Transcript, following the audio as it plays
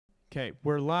Okay,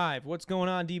 we're live. What's going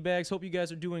on, D-Bags? Hope you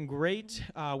guys are doing great.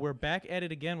 We're back at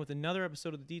it again with another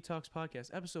episode of the Detox Podcast,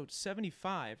 episode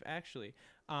 75, actually.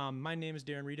 My name is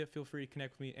Darren Rita. Feel free to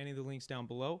connect with me at any of the links down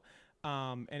below.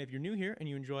 And if you're new here and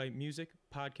you enjoy music,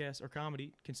 podcasts, or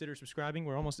comedy, consider subscribing.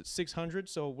 We're almost at 600,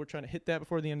 so we're trying to hit that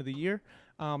before the end of the year.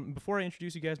 Before I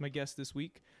introduce you guys my guest this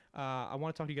week, I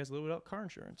want to talk to you guys a little bit about car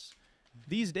insurance.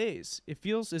 These days, it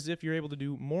feels as if you're able to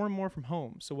do more and more from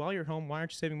home. So while you're home, why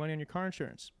aren't you saving money on your car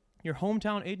insurance? Your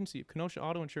hometown agency of Kenosha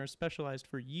Auto Insurance specialized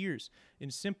for years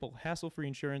in simple, hassle-free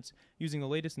insurance using the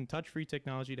latest in touch-free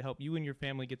technology to help you and your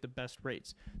family get the best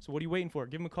rates. So what are you waiting for?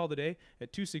 Give them a call today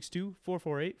at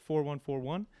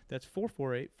 262-448-4141. That's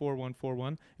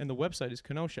 448-4141. And the website is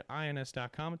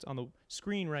kenoshains.com. It's on the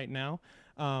screen right now.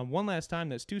 One last time,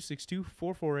 that's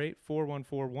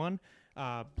 262-448-4141.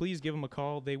 Please give them a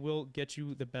call. They will get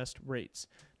you the best rates.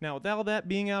 Now, with all that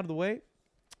being out of the way,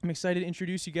 I'm excited to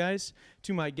introduce you guys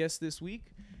to my guest this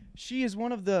week. She is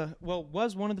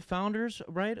was one of the founders,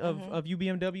 right, of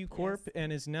UBMW Corp, Yes.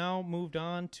 and is now moved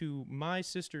on to My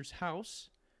Sister's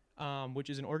House, which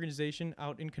is an organization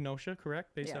out in Kenosha,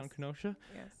 correct? Based out in Yes. Kenosha.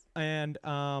 Yes. And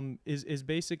is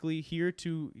basically here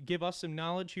to give us some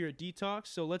knowledge here at Detox.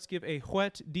 So let's give a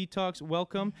wet Detox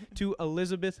welcome to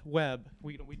Elizabeth Webb.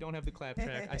 We don't have the clap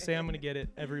track. I say I'm going to get it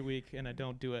every week, and I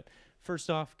don't do it. First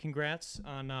off, congrats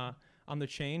on the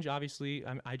change. Obviously,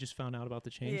 I just found out about the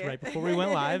change right before we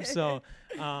went live. So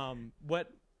what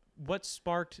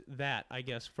sparked that, I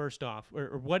guess, first off?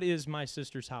 Or what is My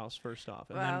Sister's House, first off?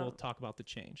 And then we'll talk about the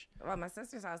change. Well, My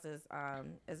Sister's House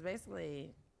is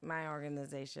basically my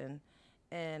organization,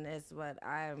 and it's what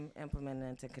I'm implementing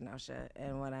into Kenosha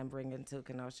and what I'm bringing to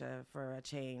Kenosha for a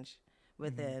change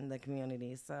within the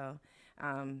community. So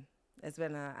it's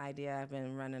been an idea I've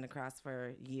been running across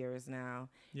for years now.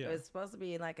 Yeah. It was supposed to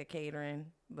be like a catering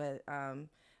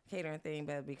thing,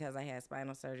 but because I had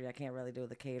spinal surgery, I can't really do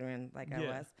the catering like I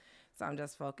was. So I'm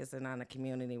just focusing on the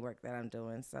community work that I'm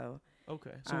doing. So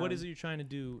okay. So what is it you're trying to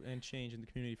do and change in the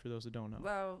community for those that don't know?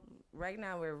 well, right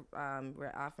now we're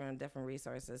offering different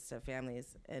resources to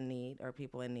families in need or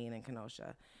people in need in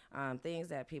Kenosha. Things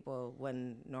that people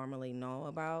wouldn't normally know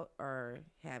about or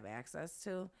have access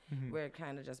to. We're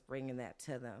kind of just bringing that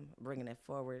to them, bringing it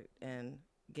forward and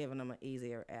giving them an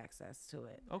easier access to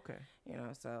it. Okay. You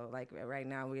know, so like right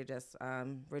now we're just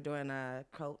we're doing a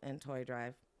coat and toy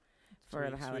drive for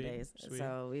the holidays. Sweet.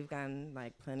 So we've gotten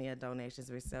like plenty of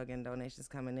donations. We're still getting donations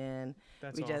coming in.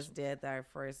 That's We awesome. just did our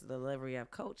first delivery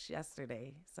of Coach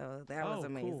yesterday. So that was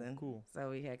amazing. Cool. So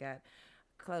we had got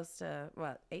close to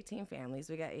 18 families.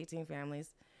 We got 18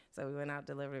 families. So we went out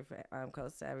delivered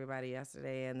Coach to everybody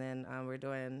yesterday, and then we're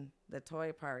doing the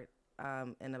toy part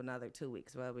in another 2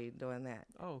 weeks. We'll be doing that.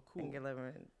 Oh, cool. And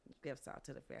delivering gifts out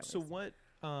to the families. So what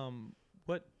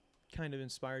kind of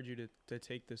inspired you to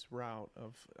take this route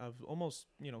of almost,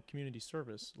 community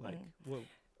service? Like, Well,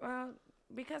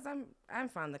 because I'm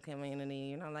from the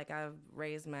community, like I've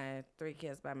raised my 3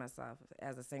 kids by myself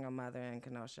as a single mother in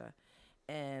Kenosha,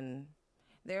 and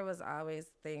there was always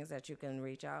things that you can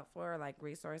reach out for, like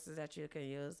resources that you can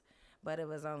use, but it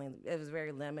was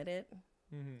very limited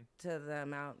to the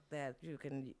amount that you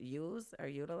can use or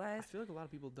utilize. I feel like a lot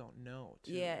of people don't know,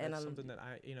 too. Yeah, That's and something that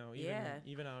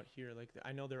even out here, like,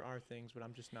 I know there are things, but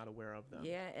I'm just not aware of them.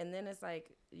 Yeah, and then it's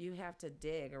like you have to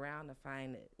dig around to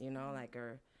find it, like,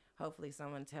 or hopefully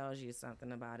someone tells you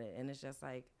something about it, and it's just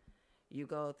like you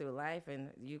go through life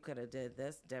and you could have did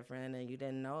this different and you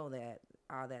didn't know that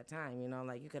all that time,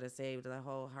 like you could have saved the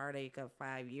whole heartache of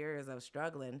 5 years of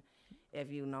struggling if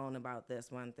you known about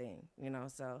this one thing,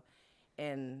 so.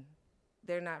 And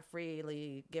they're not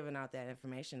freely giving out that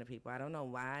information to people. I don't know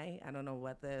why. I don't know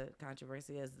what the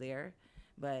controversy is there,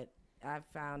 but I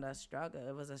found a struggle.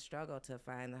 It was a struggle to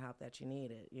find the help that you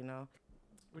needed,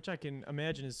 Which I can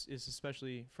imagine is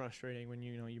especially frustrating when,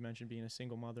 you mentioned being a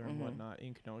single mother and whatnot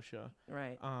in Kenosha.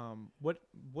 Right. What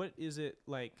is it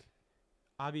like?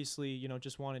 Obviously,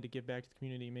 just wanted to give back to the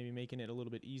community, maybe making it a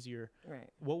little bit easier.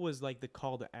 Right. What was like the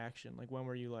call to action? Like, when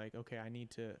were you like, okay, I need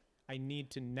to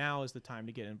now is the time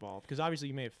to get involved? Because obviously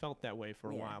you may have felt that way for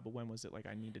a while, but when was it like,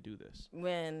 I need to do this?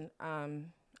 When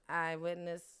I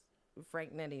witnessed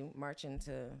Frank Nitti marching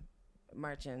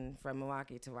from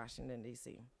Milwaukee to Washington,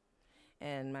 D.C.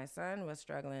 And my son was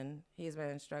struggling. He's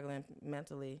been struggling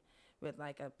mentally with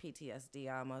like a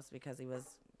PTSD almost, because he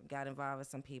got involved with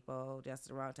some people, just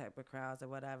the wrong type of crowds or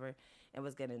whatever, and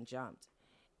was getting jumped.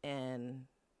 And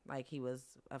like he was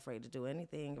afraid to do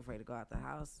anything, afraid to go out the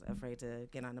house, afraid to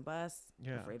get on the bus,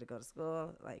 afraid to go to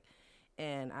school.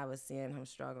 And I was seeing him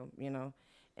struggle,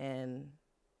 and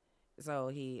so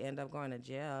he ended up going to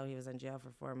jail. He was in jail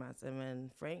for 4 months. And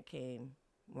when Frank came,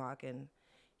 walking.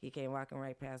 He came walking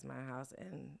right past my house,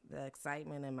 and the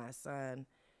excitement in my son,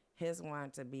 his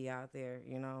want to be out there,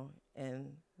 you know,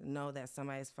 and know that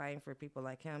somebody's fighting for people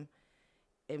like him,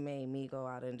 it made me go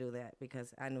out and do that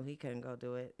because I knew he couldn't go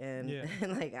do it. And Yeah.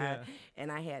 like Yeah.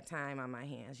 I had time on my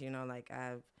hands, you know, like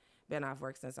I've been off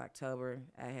work since October.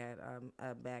 I had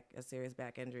a serious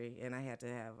back injury, and I had to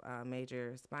have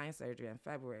major spine surgery in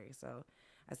February. So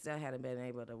I still hadn't been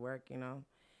able to work, you know.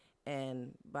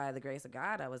 And by the grace of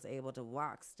God, I was able to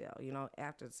walk still, you know,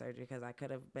 after the surgery because I could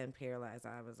have been paralyzed.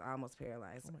 I was almost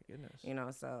paralyzed, Oh my goodness. you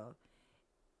know, so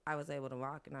I was able to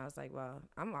walk, and I was like, well,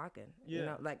 I'm walking, Yeah. you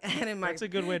know, like I didn't march. That's a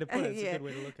good way to put it. It's Yeah. a good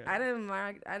way to look at I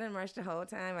it. didn't march the whole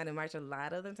time. I didn't march a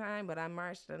lot of the time, but I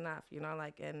marched enough, you know,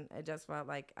 like, and it just felt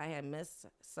like I had missed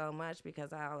so much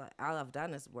because all I've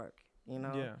done is work, you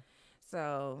know. Yeah.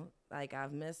 So like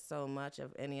I've missed so much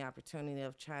of any opportunity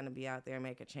of trying to be out there and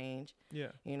make a change.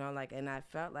 Yeah. You know, like, and I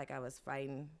felt like I was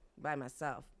fighting by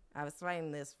myself. I was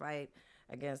fighting this fight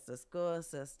against the school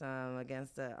system,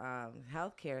 against the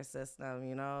healthcare system,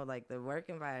 you know, like the work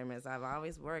environments. I've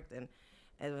always worked, and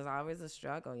it was always a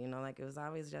struggle, you know, like it was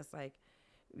always just like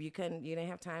you didn't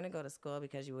have time to go to school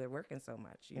because you were working so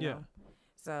much, you know.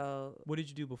 So What did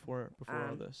you do before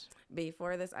all this?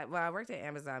 before this, I worked at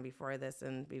Amazon before this,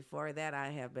 and before that, I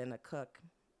have been a cook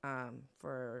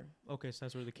for. Okay, so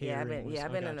that's where the catering was.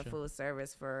 I've been in the Gotcha. food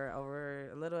service for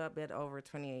a little bit over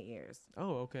 28 years.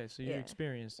 Oh, okay. So you're Yeah.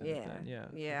 experienced in it then. Yeah.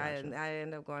 Yeah. Gotcha. I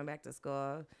ended up going back to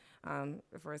school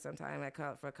for some time.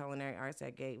 For culinary arts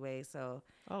at Gateway. So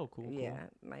Oh, cool. yeah,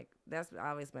 like that's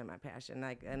always been my passion.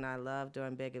 Like, and I love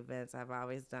doing big events. I've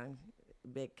always done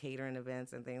big catering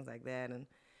events and things like that. And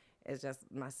it's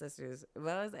just my sister's.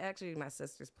 Well, it's actually my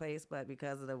sister's place, but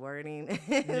because of the wording,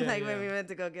 like when we went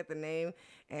to go get the name,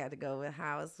 I had to go with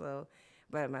house. So.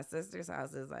 But my sister's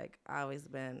house has like always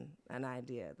been an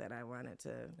idea that I wanted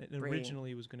to And bring.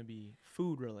 originally it was going to be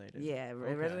food related. Yeah,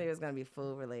 originally it was going to be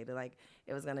food related. Like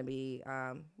it was going to be,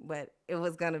 but it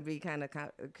was going to be kind of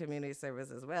community service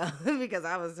as well because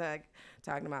I was like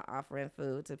talking about offering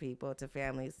food to people, to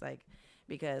families, like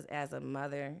because as a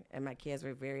mother and my kids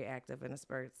were very active in the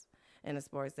sports,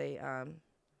 they,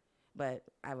 but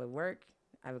I would work.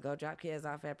 I would go drop kids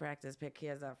off at practice, pick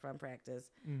kids up from practice,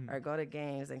 or go to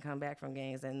games and come back from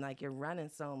games. And like you're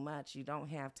running so much, you don't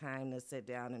have time to sit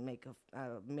down and make a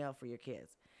meal for your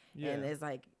kids. Yeah. And it's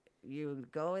like you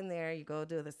go in there, you go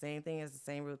do the same thing as the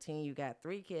same routine. You got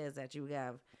 3 kids that you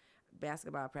have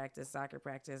basketball practice, soccer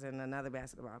practice, and another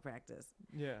basketball practice.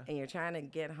 Yeah. And you're trying to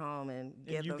get home and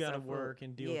get And you them got to some food. work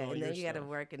and deal with all and your then you got to stuff.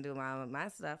 work and do my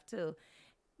stuff too.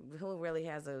 Who really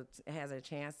has a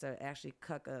chance to actually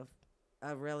cook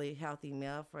a really healthy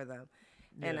meal for them.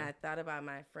 And Yeah. I thought about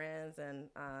my friends and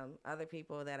other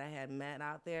people that I had met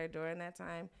out there during that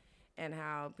time and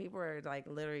how people were like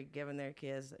literally giving their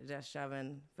kids, just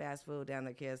shoving fast food down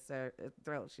their kids'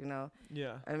 throats, you know.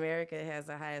 Yeah. America has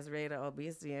the highest rate of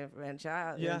obesity in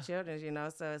children, you know.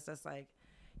 So it's just like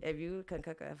if you can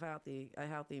cook a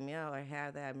healthy meal or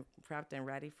have that prepped and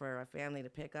ready for a family to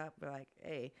pick up, be like,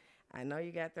 hey, I know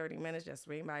you got 30 minutes. Just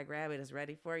swing by, grab it. It's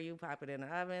ready for you. Pop it in the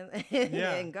oven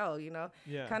and go. You know,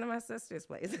 Yeah. kind of my sister's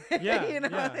place. Yeah, you know,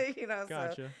 yeah. you know.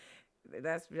 Gotcha. So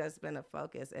that's just been a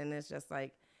focus, and it's just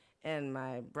like, and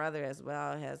my brother as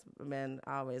well has been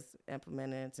always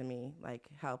implementing it to me, like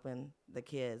helping the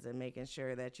kids and making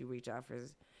sure that you reach out for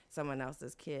someone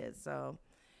else's kids. So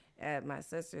at my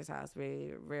sister's house,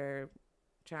 we're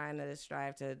trying to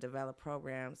strive to develop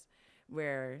programs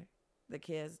where the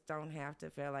kids don't have to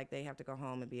feel like they have to go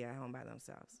home and be at home by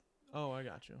themselves. Oh, I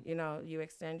got you. You know, you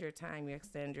extend your time, you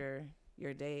extend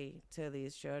your day to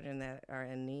these children that are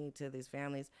in need, to these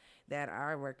families that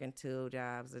are working 2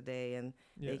 jobs a day and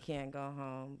they can't go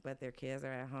home, but their kids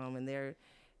are at home, and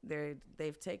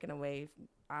they've taken away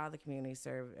all the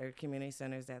community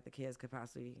centers that the kids could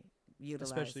possibly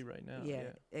utilize. Especially right now. Yeah,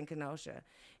 in Kenosha.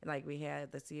 Like we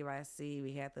had the CYC,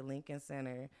 we had the Lincoln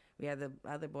Center, we had the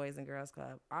other Boys and Girls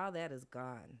Club. All that is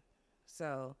gone.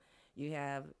 So you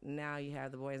have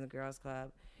the Boys and Girls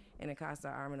Club, and it costs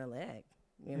an arm and a leg,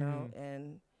 you know.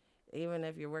 And even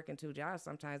if you're working 2 jobs,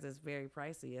 sometimes it's very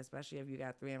pricey, especially if you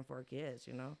got 3 and 4 kids,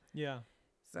 you know. Yeah.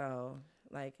 So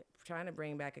like trying to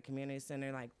bring back a community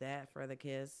center like that for the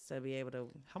kids to be able to.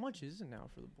 How much is it now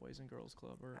for the Boys and Girls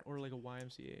Club or like a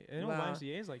YMCA? I know Well,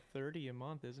 YMCA is like $30 a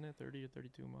month, isn't it? 30 or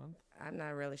 32 a month. I'm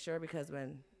not really sure because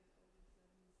when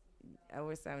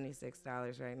over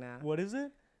 $76 right now. What is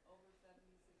it?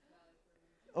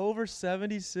 Over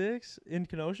 76 in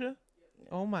Kenosha?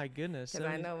 Oh my goodness. Because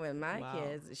I know when my Wow.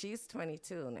 kids, she's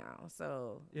 22 now.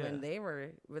 So Yeah. when they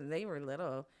were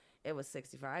little, it was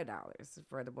 $65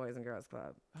 for the Boys and Girls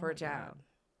Club Oh per my child. God.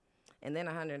 and then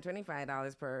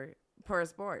 $125 per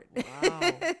sport.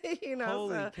 Wow. You know,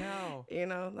 Holy so cow. you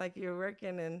know, like you're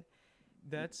working and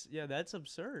That's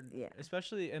absurd. yeah,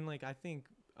 Especially, and like I think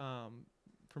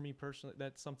for me personally,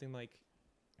 that's something like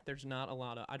there's not a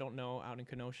lot of, I don't know out in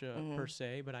Kenosha per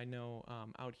se, but I know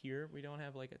out here we don't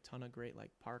have like a ton of great like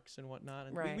parks and whatnot.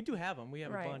 And we right, do have them. We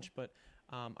have a right, bunch, but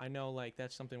I know like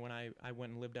that's something when I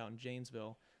went and lived out in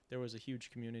Janesville, there was a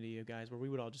huge community of guys where we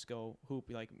would all just go hoop,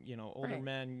 like, you know, older right,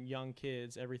 men, young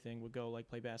kids, everything would go like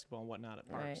play basketball and whatnot at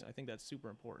parks. right. I think that's super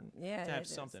important Yeah, to have it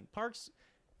is. something. Parks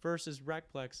versus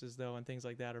recplexes though and things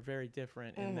like that are very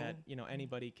different in that, you know,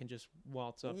 anybody can just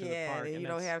waltz up to the Yeah, park you and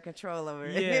don't that's have control over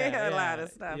yeah, a lot yeah, of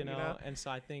stuff, you you know. know. And so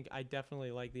I think I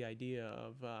definitely like the idea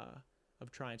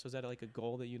of trying. So is that like a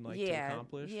goal that you'd like to Yeah,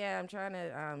 accomplish? yeah, I'm trying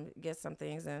to get some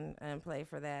things and play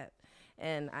for that.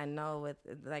 And I know with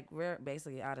like we're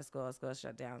basically out of school, school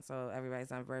shut down, so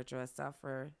everybody's on virtual stuff.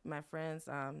 For my friend's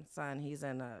son, he's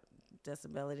in a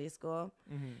disability school,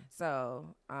 Mm-hmm.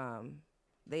 so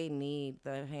they need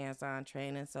the hands-on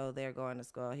training. So they're going to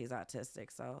school. He's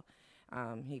autistic, so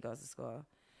he goes to school.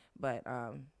 But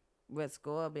with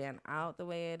school being out the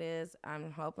way it is,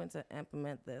 I'm hoping to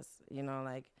implement this. You know,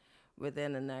 like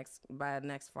within by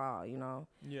next fall. You know,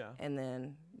 Yeah. and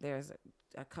then there's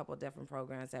a couple different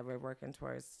programs that we're working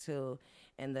towards too,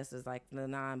 and this is like the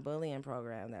non-bullying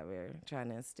program that we're trying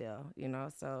to instill, you know.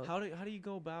 So How do you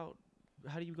go about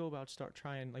start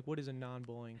trying, like, what is a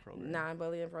non-bullying program?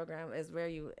 non-bullying program is where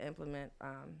you implement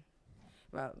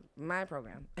well, my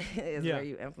program is Yeah. where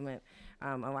you implement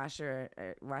washers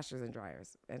and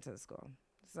dryers into the school.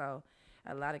 So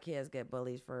a lot of kids get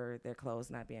bullied for their clothes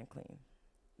not being clean.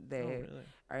 Oh, They really?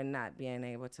 are not being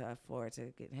able to afford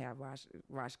to have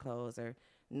wash clothes or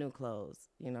new clothes,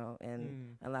 you know.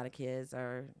 And a lot of kids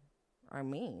are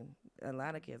mean. A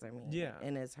lot of kids are mean. Yeah.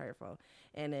 And it's hurtful.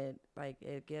 And it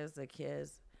gives the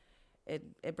kids,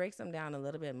 it breaks them down a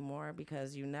little bit more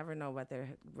because you never know what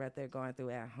they're going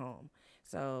through at home.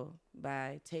 So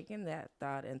by taking that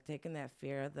thought and taking that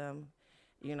fear of them,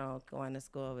 you know, going to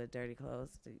school with dirty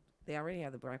clothes, they already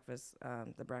have the breakfast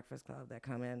club that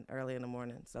come in early in the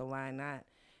morning. So why not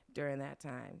during that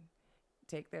time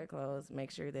take their clothes,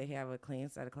 make sure they have a clean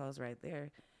set of clothes right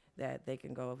there that they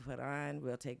can go put on.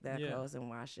 We'll take that Yeah. clothes and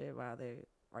wash it while they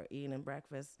are eating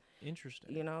breakfast.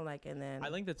 Interesting. You know, like, and then I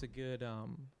think that's a good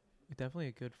definitely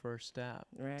a good first step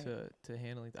right. to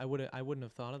handling. I wouldn't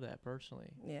have thought of that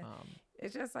personally. Yeah.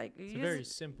 It's just like it's very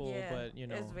simple, but you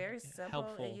know, it's very simple,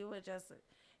 helpful. and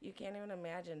you can't even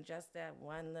imagine just that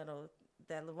one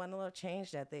little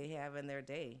change that they have in their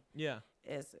day. Yeah.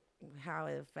 Is how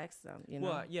it affects them. You know.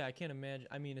 Well, yeah, I can't imagine.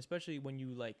 I mean, especially when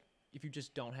you like, if you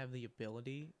just don't have the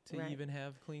ability to Right. even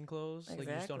have clean clothes, Exactly.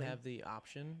 like you just don't have the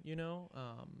option. You know,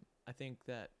 I think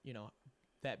that, you know,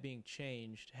 that being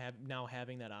changed,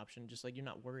 having that option, just like you're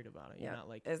not worried about it. You're not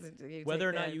like whether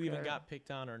or not you even got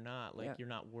picked on or not, like you're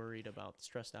not worried about,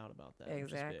 stressed out about that.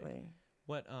 Exactly.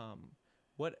 What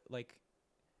like,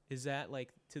 is that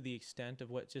like to the extent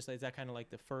of what, just is that kind of like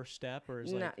the first step, or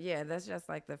is like yeah, that's just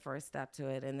like the first step to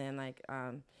it. And then like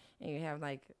and you have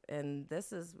like, and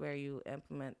this is where you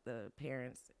implement the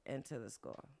parents into the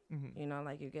school. mm-hmm. You know,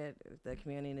 like you get the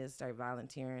community to start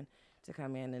volunteering to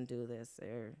come in and do this,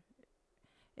 or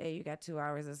hey, you got 2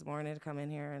 hours this morning to come in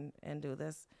here and do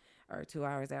this, or 2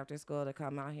 hours after school to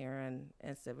come out here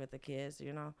and sit with the kids,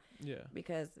 you know. Yeah.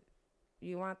 Because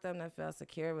you want them to feel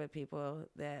secure with people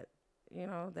that, you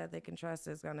know, that they can trust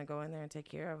is going to go in there and take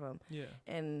care of them. Yeah.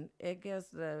 And it gives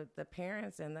the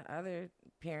parents and the other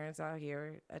parents out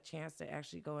here a chance to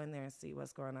actually go in there and see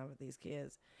what's going on with these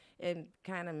kids. It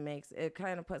kind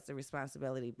of puts the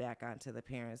responsibility back onto the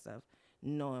parents of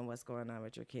knowing what's going on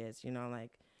with your kids. You know,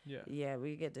 like, yeah,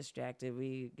 we get distracted,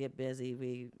 we get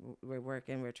busy, we're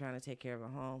working, we're trying to take care of a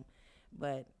home,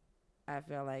 but I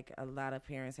feel like a lot of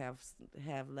parents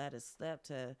have let it slip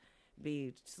to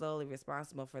be solely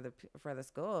responsible for the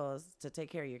schools to take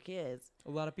care of your kids.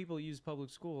 A lot of people use public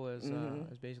school as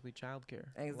basically childcare.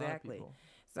 Exactly.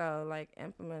 So like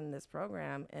implementing this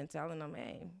program and telling them,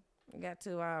 hey, we got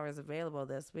 2 hours available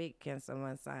this week. Can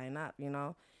someone sign up? You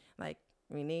know, like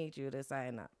we need you to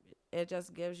sign up. It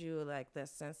just gives you like the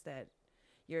sense that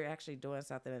you're actually doing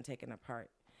something and taking a part.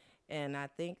 And I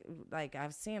think, like,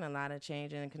 I've seen a lot of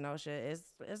change in Kenosha.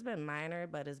 It's been minor,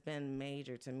 but it's been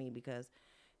major to me because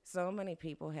so many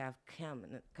people have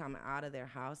come out of their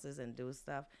houses and do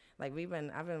stuff. Like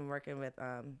I've been working with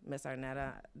Miss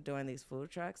Arnetta doing these food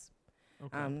trucks.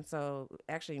 Okay. So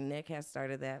actually Nick has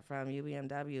started that from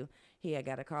UBMW. He had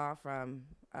got a call from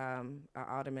an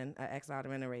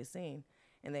ex-alderman in Racine,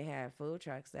 and they had food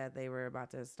trucks that they were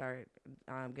about to start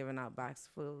giving out boxed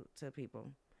food to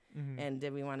people. and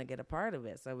did we want to get a part of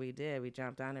it? So we did. We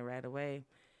jumped on it right away,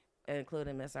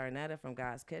 including Miss Arnetta from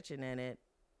God's Kitchen in it,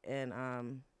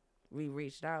 and we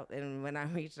reached out. And when I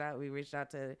reached out, we reached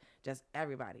out to just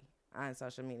everybody on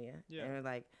social media, and we're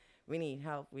like, we need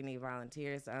help. We need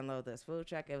volunteers to unload this food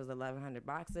truck. It was 1,100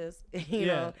 boxes. you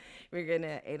know, we're getting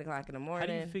at 8:00 in the morning.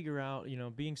 How do you figure out,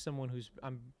 being someone who's,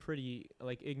 I'm pretty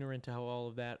like ignorant to how all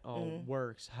of that all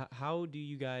works. How do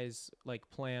you guys like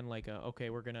plan like okay,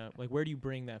 we're gonna like, where do you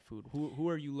bring that food? Who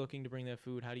are you looking to bring that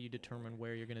food? How do you determine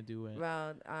where you're gonna do it?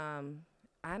 Well, I'm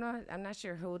not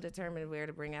sure who determined where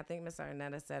to bring. I think Miss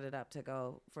Arnetta set it up to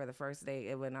go for the first day.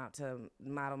 It went out to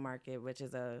Model Market, which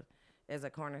is a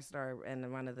corner store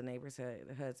in one of the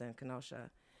neighborhoods in Kenosha.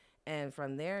 And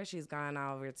from there, she's gone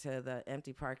over to the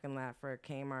empty parking lot for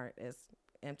Kmart. It's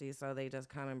empty, so they just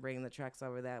come and bring the trucks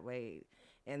over that way.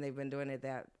 And they've been doing it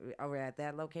over at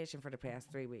that location for the past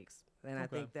 3 weeks. And I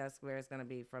think that's where it's going to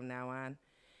be from now on.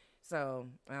 So,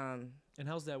 and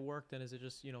how's that work then? Is it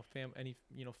just, any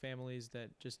families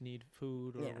that just need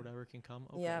food or whatever can come?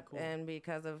 Okay, yep. Cool. And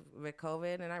because of with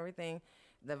COVID and everything,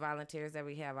 the volunteers that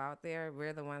we have out there,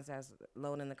 we're the ones that's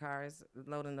loading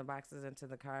the boxes into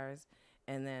the cars,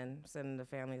 and then sending the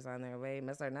families on their way.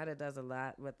 Miss Arnetta does a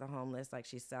lot with the homeless. Like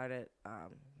she's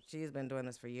been doing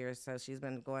this for years. So she's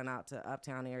been going out to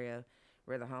uptown area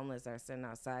where the homeless are sitting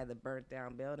outside the burnt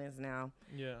down buildings now.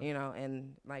 Yeah.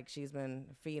 And like she's been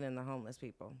feeding the homeless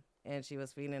people, and she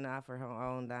was feeding off her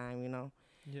own dime,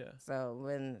 Yeah. So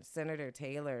when Senator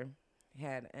Taylor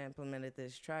had implemented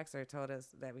these trucks or told us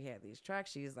that we had these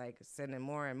trucks, she's like sending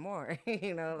more and more,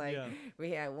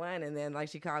 we had one, and then like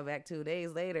she called back 2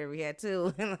 days later, we had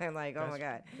two. And I'm like, oh my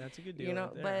God, that's a good deal.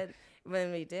 Right there. But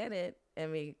when we did it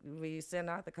and we sent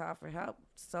out the call for help,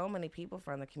 so many people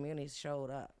from the community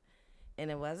showed up. And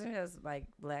it wasn't just like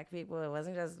black people. It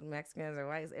wasn't just Mexicans or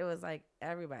whites. It was like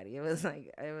everybody. It was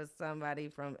somebody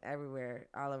from everywhere,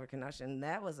 all over Kenosha. And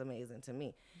that was amazing to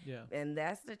me. Yeah. And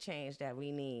that's the change that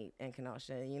we need in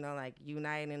Kenosha, like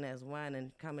uniting as one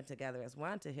and coming together as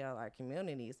one to heal our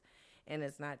communities. And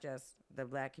it's not just the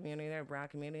black community or brown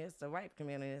community, it's the white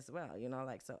community as well,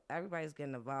 so everybody's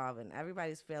getting involved and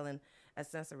everybody's feeling a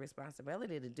sense of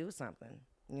responsibility to do something,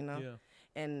 Yeah.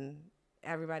 And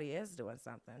everybody is doing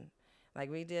something. Like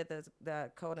we did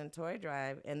the Code and Toy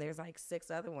Drive, and there's like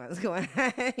 6 other ones going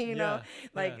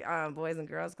on, Boys and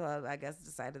Girls Club, I guess,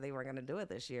 decided they weren't going to do it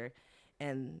this year.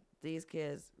 And these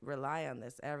kids rely on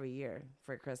this every year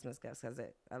for Christmas gifts because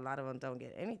a lot of them don't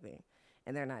get anything,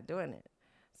 and they're not doing it.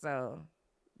 So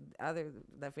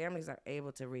the families are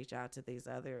able to reach out to these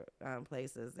other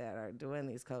places that are doing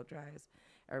these coat drives,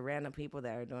 or random people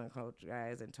that are doing coat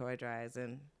drives and toy drives,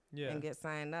 and get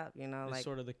signed up, It's like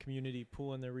sort of the community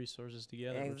pooling their resources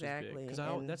together. Exactly. Because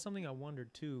that's something I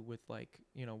wondered too, with like,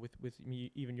 with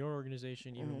me, even your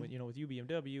organization, even with, with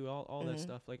UBMW, all that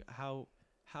stuff. Like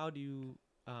how do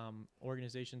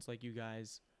organizations like you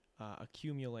guys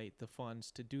accumulate the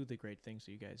funds to do the great things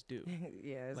that you guys do?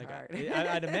 Yeah, it's like hard.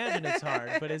 I'd imagine it's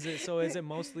hard, but is it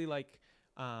mostly like,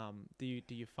 do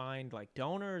you find like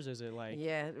donors? Is it like,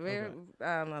 a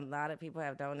lot of people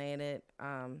have donated.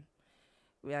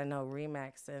 I know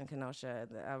Remax in Kenosha,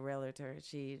 a realtor,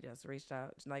 she just reached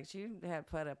out. Like she had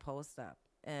put a post up,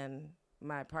 and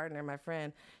my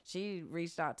friend, she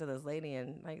reached out to this lady,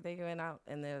 and like they went out,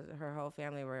 and her whole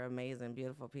family were amazing,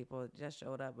 beautiful people, just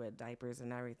showed up with diapers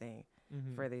and everything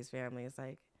for these families.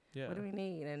 Like, what do we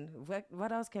need, and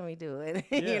what else can we do? And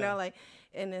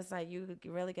and it's like you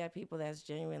really got people that's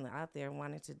genuinely out there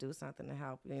wanting to do something to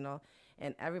help,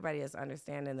 and everybody is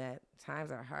understanding that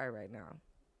times are hard right now.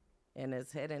 And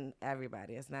it's hitting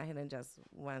everybody. It's not hitting just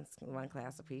one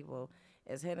class of people.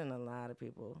 It's hitting a lot of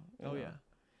people. Oh, yeah.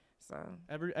 So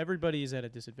everybody's at a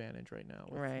disadvantage right now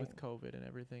right. with COVID and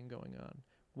everything going on.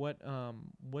 What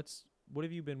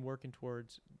have you been working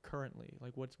towards currently?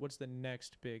 Like what's the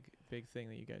next big thing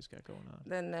that you guys got going on?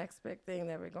 The next big thing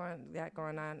that we got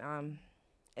going on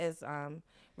is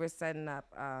we're setting up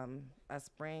a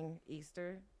spring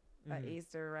Easter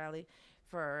rally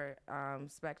for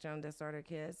spectrum disorder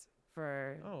kids.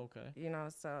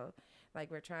 So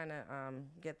like we're trying to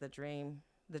get the dream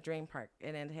park,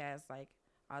 and it has like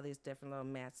all these different little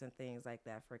mats and things like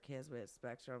that for kids with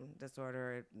spectrum disorder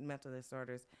or mental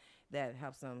disorders that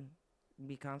helps them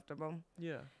be comfortable.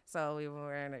 Yeah. So we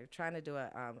were trying to do a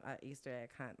Easter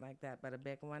egg hunt like that, but a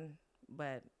big one.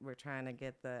 But we're trying to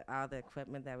get all the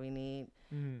equipment that we need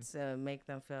to make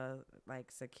them feel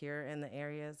like secure in the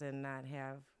areas and not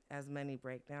have as many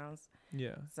breakdowns.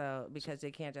 Yeah. So because they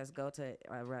can't just go to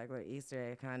a regular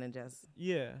Easter egg hunt and just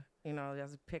Yeah.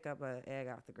 just pick up an egg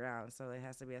off the ground. So it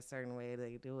has to be a certain way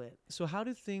they do it. So how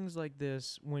do things like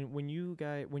this, when you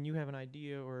have an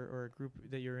idea, or a group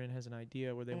that you're in has an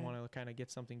idea where they want to kind of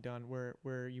get something done,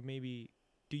 where you maybe,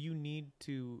 do you need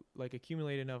to like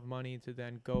accumulate enough money to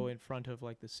then go in front of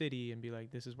like the city and be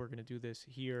like, this is, we're going to do this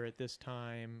here at this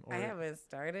time? Or I haven't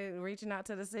started reaching out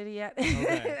to the city yet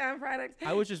Okay. on products.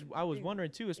 I was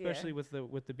wondering too, especially with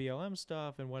the BLM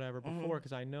stuff and whatever before,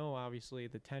 because I know obviously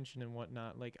the tension and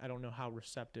whatnot. Like, I don't know how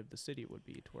receptive the city would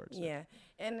be towards it. Yeah,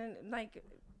 and then, like,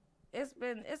 it's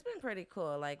been pretty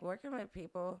cool. Like working with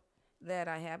people that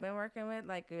I have been working with,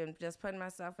 like just putting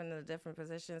myself in the different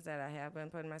positions that I have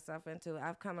been putting myself into.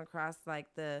 I've come across like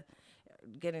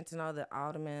getting to know the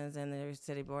aldermen and their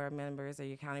city board members or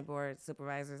your county board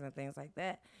supervisors and things like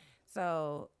that.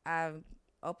 So I've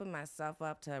opened myself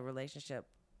up to a relationship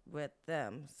with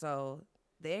them so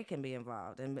they can be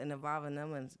involved and involving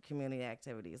them in community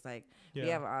activities. Like we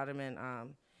have an alderman,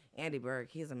 Andy Berg.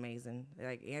 He's amazing.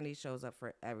 Like Andy shows up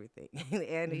for everything.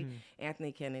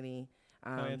 Anthony Kennedy.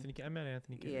 Anthony, I met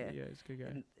Anthony Kennedy. Yeah, he's a good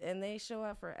guy. And they show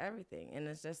up for everything. And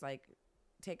it's just like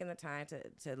taking the time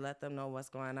to let them know what's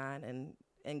going on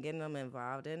and getting them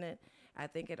involved in it. I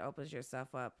think it opens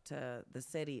yourself up to the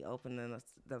city opening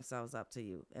themselves up to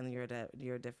you and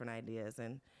your different ideas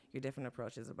and your different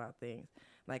approaches about things.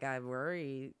 Like I'm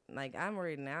worried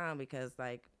now because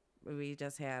like we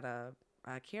just had a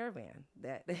caravan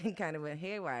that kind of went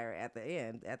haywire at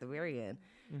the very end,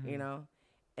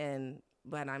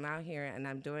 but I'm out here and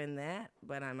I'm doing that,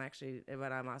 but I'm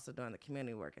also doing the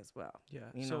community work as well. Yeah.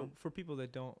 So for people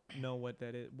that don't know what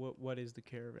that is, what is the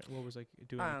caravan? What was like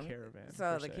doing a caravan?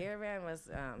 So the caravan was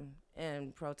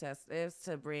in protest. It was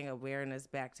to bring awareness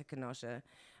back to Kenosha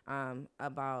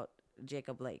about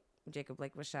Jacob Blake. Jacob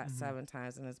Blake was shot 7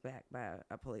 times in his back by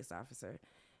a police officer,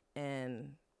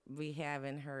 and we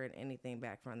haven't heard anything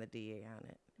back from the DA on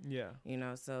it. Yeah.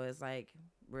 So it's like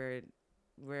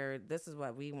this is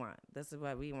what we want. This is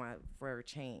what we want for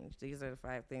change. These are the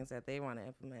 5 things that they want to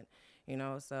implement,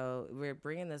 So we're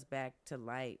bringing this back to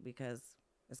light because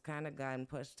it's kind of gotten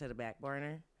pushed to the back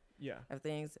burner of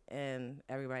things, and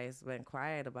everybody's been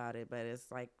quiet about it. But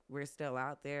it's like we're still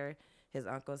out there. His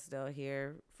uncle's still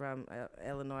here from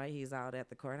Illinois. He's out at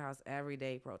the courthouse every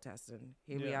day protesting.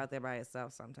 He'll be out there by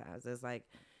himself sometimes. It's like,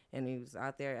 and he's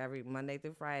out there every Monday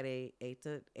through Friday, 8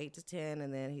 to 10,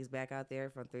 and then he's back out there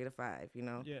from 3 to 5.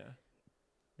 Yeah.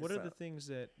 What are the things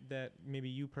that maybe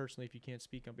you personally, if you can't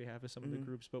speak on behalf of some of the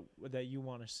groups, but that you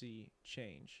want to see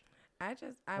change?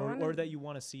 Or that you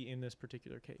want to see in this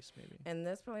particular case, maybe. In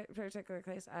this particular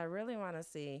case, I really want to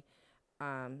see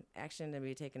action to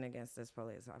be taken against this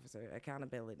police officer.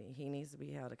 Accountability. He needs to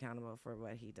be held accountable for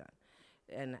what he done.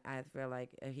 And I feel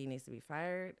like he needs to be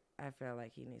fired. I feel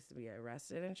like he needs to be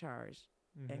arrested and charged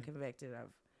and convicted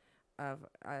of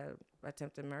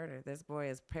attempted murder. This boy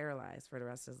is paralyzed for the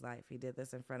rest of his life. He did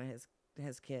this in front of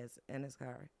his kids in his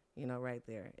car, right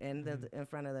there, and in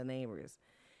front of the neighbors.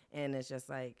 And it's just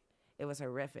like, it was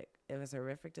horrific. It was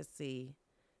horrific to see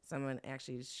someone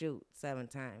actually shoot 7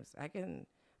 times.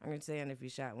 I'm going to say if you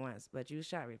shot once, but you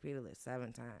shot repeatedly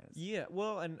 7 times. Yeah,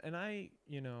 well, and I,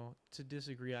 to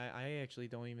disagree, I actually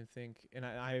don't even think, and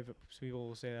I have people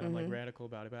will say that I'm like radical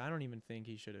about it, but I don't even think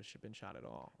he should have been shot at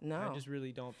all. No. I just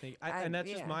really don't think, and that's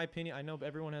just my opinion. I know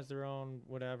everyone has their own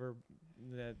whatever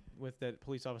that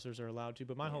police officers are allowed to,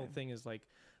 but my whole thing is like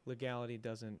legality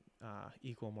doesn't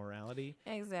equal morality.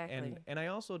 Exactly. And I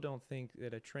also don't think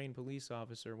that a trained police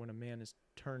officer, when a man is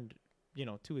turned,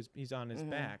 he's on his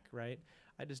back, right?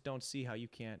 I just don't see how you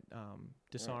can't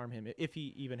disarm him if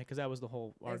he even, because that was the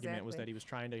whole argument was that he was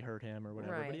trying to hurt him or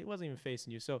whatever, but he wasn't even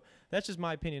facing you. So that's just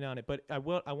my opinion on it. But I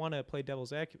want to play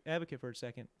devil's advocate for a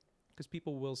second, because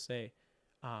people will say,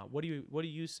 what do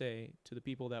you say to the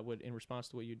people that would, in response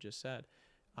to what you just said,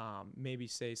 maybe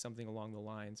say something along the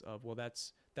lines of, well,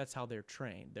 that's how they're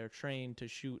trained. They're trained to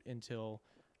shoot until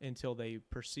they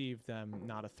perceive them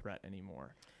not a threat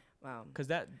anymore. Wow. Because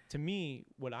that, to me,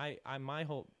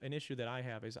 an issue that I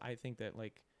have is I think that,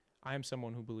 like, I'm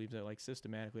someone who believes that, like,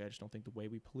 systematically, I just don't think the way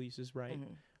we police is right.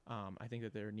 I think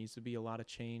that there needs to be a lot of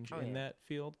change in that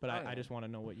field, but I just want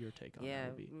to know what your take on that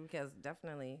would be. Yeah, because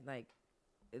definitely, like,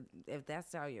 if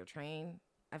that's how you're trained,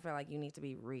 I feel like you need to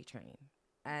be retrained.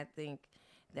 I think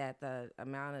that the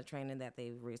amount of training that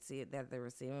they're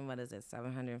receiving, what is it,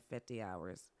 750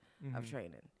 hours of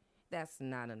training, that's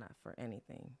not enough for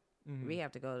anything. We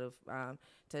have to go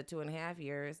to 2.5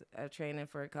 years of training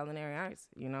for culinary arts,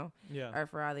 or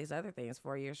for all these other things.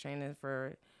 4 years training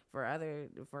for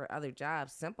other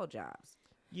jobs, simple jobs.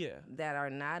 Yeah. that are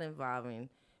not involving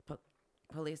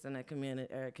police in the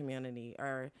community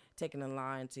or taking the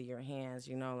law into your hands.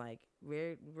 You know, like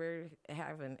we're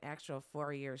having actual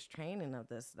 4 years training of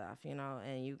this stuff. You know,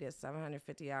 and you get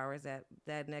 750 hours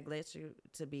that neglects you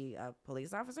to be a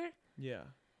police officer. Yeah.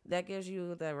 That gives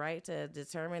you the right to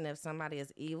determine if somebody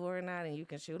is evil or not, and you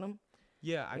can shoot them.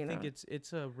 Yeah, I think know?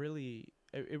 it's a really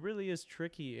it really is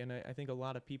tricky, and I think a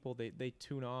lot of people they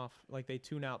tune off, like they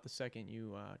tune out the second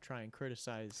you try and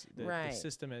criticize the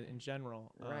system in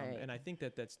general. Right. And I think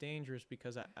that's dangerous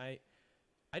because I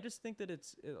just think that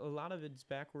a lot of it's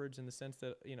backwards in the sense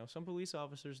that, you know, some police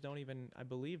officers don't even have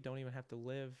to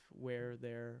live where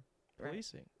they're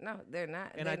policing. No, they're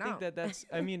not. And I think that's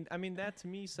I mean that to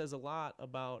me says a lot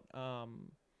about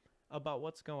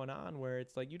what's going on, where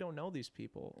it's like you don't know these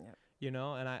people. Yep. You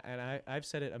know, and I've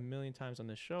said it a million times on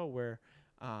this show where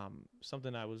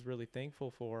something I was really thankful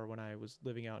for when I was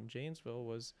living out in Janesville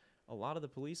was a lot of the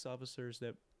police officers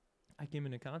that I came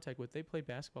into contact with, they played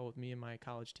basketball with me and my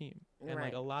college team. And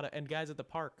like a lot of, and guys at the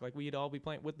park, like we'd all be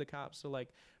playing with the cops. So like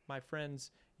my friends,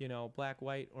 you know, black,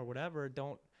 white or whatever,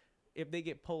 if they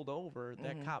get pulled over,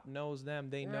 that cop knows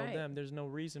them, they know them. There's no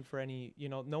reason for any, you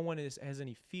know, no one has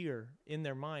any fear in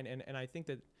their mind. And I think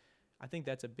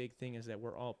that's a big thing, is that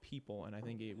we're all people. And I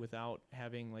think without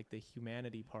having like the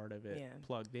humanity part of it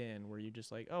plugged in, where you're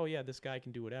just like, oh yeah, this guy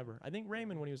can do whatever. I think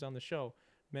Raymond, when he was on the show,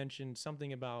 mentioned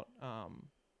something about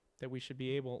that we should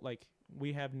be able, like,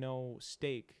 we have no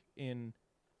stake in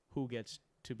who gets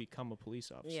to become a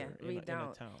police officer in a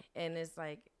town. And it's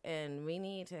like, and we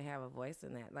need to have a voice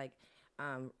in that. Like,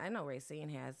 I know Racine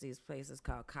has these places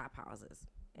called cop houses,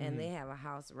 and they have a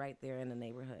house right there in the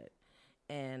neighborhood.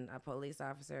 And a police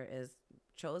officer is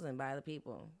chosen by the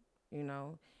people, you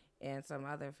know, and some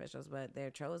other officials, but they're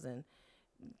chosen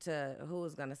to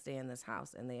who's going to stay in this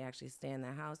house. And they actually stay in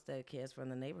that house. The kids from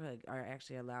the neighborhood are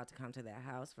actually allowed to come to that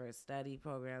house for study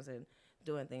programs and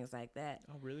doing things like that.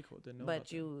 Oh, really cool. Didn't know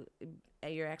but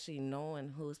about you're actually knowing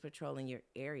who's patrolling your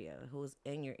area, who's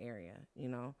in your area, you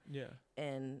know? Yeah.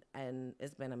 And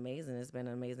it's been amazing. It's been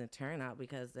an amazing turnout,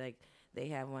 because like they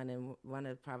have one in one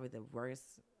of probably the worst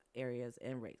areas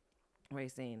in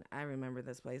Racine. I remember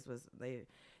this place was they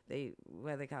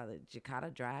what they call it,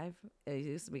 Jakarta Drive. It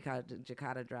used to be called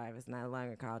Jakarta Drive. It's no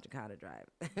longer called Jakarta Drive.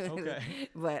 Okay.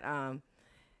 But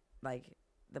like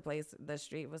the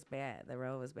street was bad. The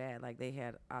road was bad. Like they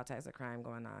had all types of crime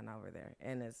going on over there,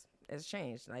 and it's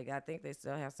changed. Like I think they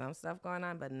still have some stuff going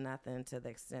on, but nothing to the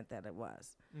extent that it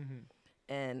was.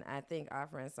 And I think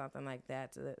offering something like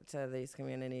that to these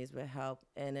communities would help,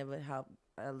 and it would help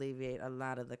alleviate a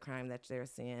lot of the crime that they're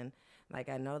seeing. Like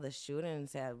I know the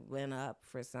shootings have went up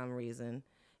for some reason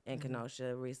in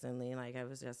Kenosha recently. Like it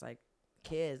was just like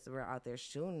kids were out there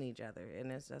shooting each other,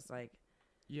 and it's just like,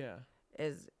 yeah,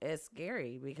 it's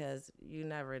scary, because you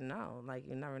never know. Like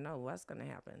you never know what's gonna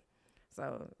happen.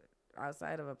 So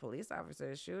outside of a police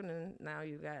officer shooting, now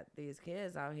you got these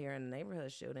kids out here in the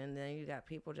neighborhood shooting. Then you got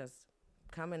people just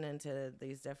coming into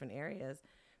these different areas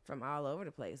from all over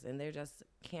the place, and they're just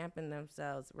camping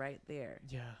themselves right there.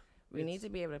 Yeah. We need to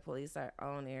be able to police our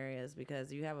own areas,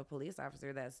 because you have a police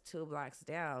officer that's 2 blocks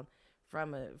down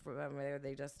from where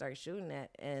they just start shooting at,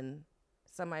 and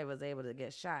somebody was able to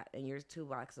get shot, and you're 2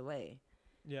 blocks away.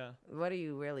 Yeah. What are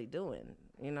you really doing,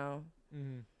 you know?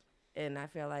 And I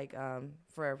feel like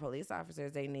for police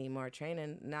officers, they need more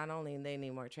training. Not only they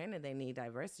need more training, they need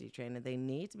diversity training. They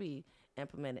need to be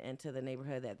implemented into the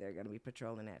neighborhood that they're going to be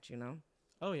patrolling at, you know?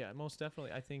 Oh yeah, most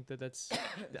definitely. I think that's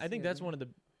one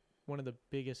of the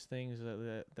biggest things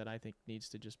that I think needs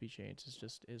to just be changed.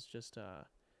 Is just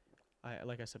I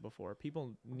like I said before,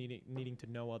 people needing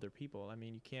to know other people. I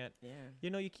mean, you can't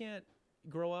you can't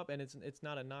grow up, and it's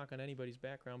not a knock on anybody's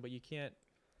background, but you can't,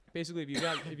 basically,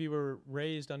 if you were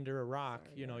raised under a rock,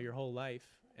 your whole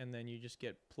life, and then you just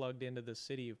get plugged into the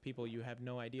city of people you have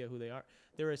no idea who they are.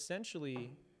 They're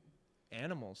essentially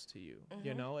animals to you,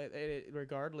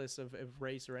 regardless of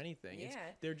race or anything.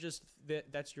 They're just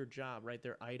that's your job, right?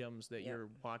 They're items that you're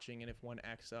watching, and if one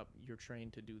acts up, you're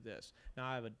trained to do this. Now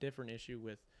I have a different issue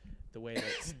with the way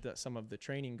that some of the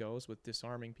training goes with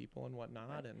disarming people and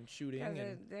whatnot, and shooting,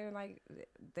 and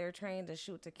they're trained to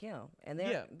shoot to kill, and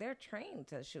they're trained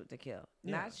to shoot to kill,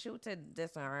 not shoot to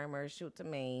disarm or shoot to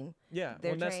maim.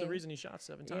 That's the reason he shot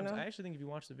 7 times. I actually think if you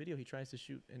watch the video, he tries to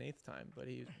shoot an 8th time, but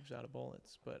he's out of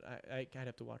bullets. But I'd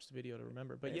have to watch the video to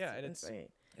remember. But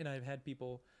and I've had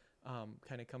people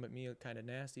kind of come at me kind of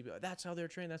nasty, but that's how they're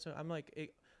trained. That's how I'm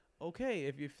like, okay,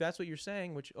 if that's what you're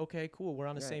saying, which, okay, cool, we're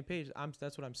on the same page.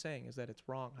 That's what I'm saying, is that it's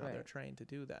wrong how they're trained to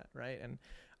do that, right? And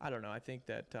I don't know. I think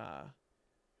that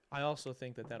I also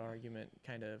think that argument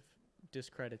kind of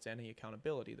discredits any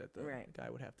accountability that the Right. guy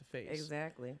would have to face.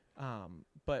 Exactly.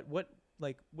 But what,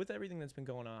 like, with everything that's been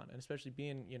going on, and especially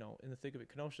being, in the thick of it,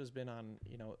 Kenosha's been on,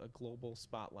 a global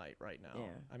spotlight right now. Yeah.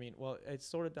 I mean, well, it's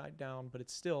sort of died down, but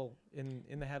it's still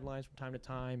in the headlines from time to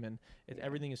time, and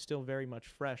everything is still very much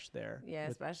fresh there. Yeah,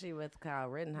 especially with Kyle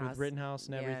Rittenhouse. With Rittenhouse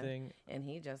and everything. And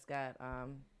he just got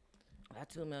a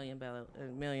 $2 million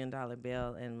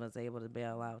bill and was able to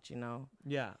bail out,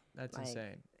 Yeah, that's Like,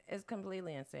 insane. It's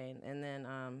completely insane. And then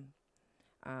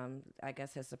I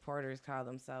guess his supporters call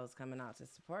themselves coming out to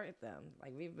support them.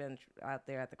 Like, we've been out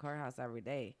there at the courthouse every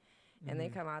day, and they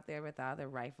come out there with all their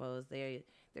rifles. They're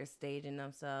staging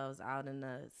themselves out in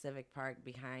the civic park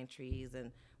behind trees,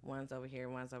 and one's over here,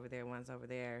 one's over there, one's over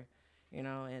there,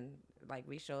 and like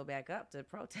we show back up to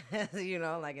protest,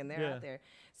 like, and they're out there.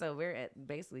 So we're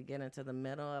basically getting to the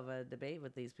middle of a debate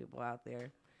with these people out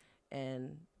there,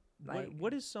 and like,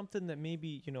 what is something that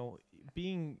maybe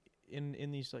being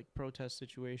in these like protest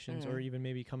situations, or even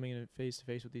maybe coming in face to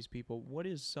face with these people, what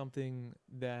are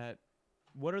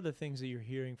the things that you're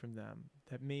hearing from them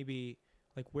that maybe,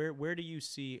 like, where do you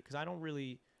see, because I don't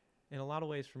really, in a lot of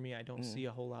ways for me, I don't see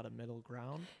a whole lot of middle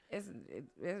ground.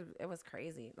 It was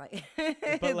crazy, like,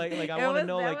 but like I want to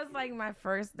know, that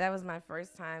was my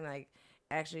first time, like,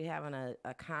 actually having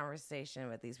a conversation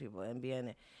with these people and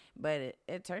being, but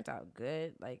it turned out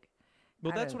good, like.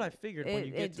 Well, that's what I figured.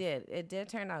 It did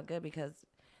turn out good, because,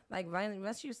 like,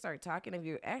 once you start talking, if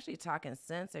you're actually talking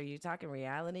sense or you're talking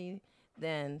reality,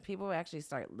 then people will actually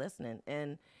start listening.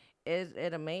 And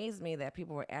it amazed me that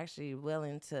people were actually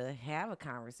willing to have a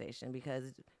conversation,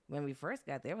 because when we first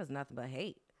got there was nothing but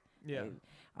hate. Yeah. Like,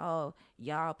 oh,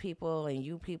 y'all people and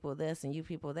you people this and you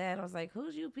people that. I was like,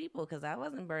 who's you people? Because I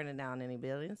wasn't burning down any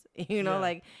buildings.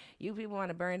 Like, you people want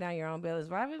to burn down your own buildings.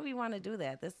 Why would we want to do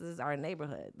that? This is our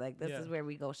neighborhood. Like, this is where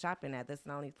we go shopping at. This is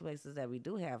the only places that we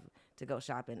do have to go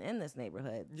shopping in this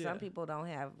neighborhood. Yeah. Some people don't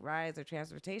have rides or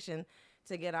transportation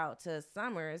to get out to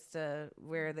Summers, to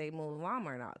where they move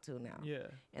Walmart out to now. Yeah.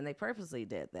 And they purposely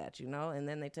did that, and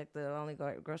then they took the only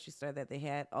grocery store that they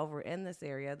had over in this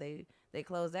area. They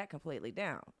closed that completely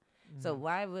down. So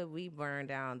why would we burn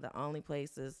down the only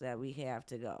places that we have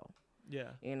to go? Yeah.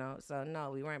 So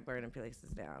no, we weren't burning places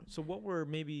down. So what were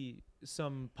maybe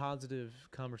some positive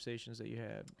conversations that you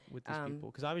had with these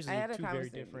people? Because obviously they're two very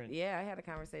different. Yeah, I had a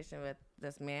conversation with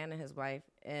this man and his wife,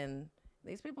 and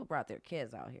these people brought their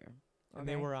kids out here. Okay? And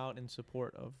they were out in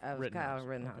support of Rittenhouse. Kyle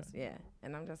Rittenhouse, yeah.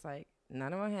 And I'm just like,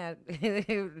 none of them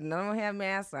had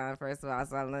masks on, first of all,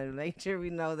 so I'm gonna make sure we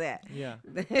know that. Yeah.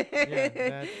 They're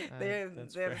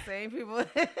that's the same people.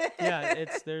 Yeah,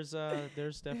 there's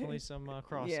definitely some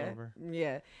crossover.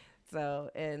 Yeah. So,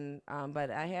 and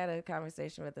but I had a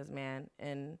conversation with this man,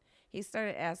 and he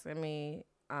started asking me,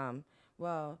 are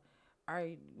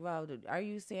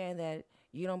you saying that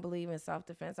you don't believe in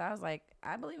self-defense? I was like,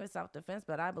 I believe in self-defense,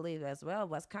 but I believe as well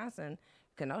Wisconsin,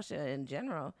 Kenosha in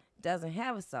general, doesn't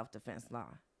have a self-defense law.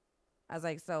 I was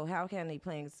like, so how can he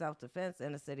play self-defense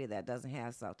in a city that doesn't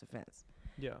have self-defense?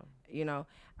 Yeah. I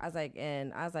was like,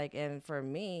 and for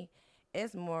me,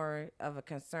 it's more of a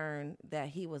concern that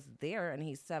he was there and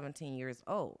he's 17 years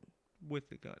old. With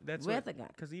the gun. That's with a gun.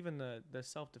 Because even the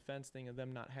self-defense thing of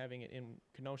them not having it in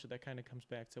Kenosha, that kind of comes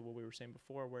back to what we were saying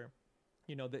before, where,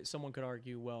 that someone could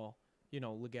argue, well,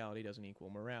 legality doesn't equal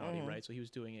morality, right? So he was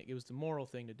doing it. It was the moral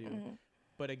thing to do.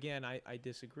 But again, I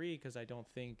disagree, because I don't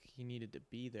think he needed to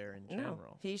be there in general.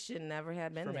 No, he should never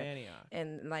have been from there.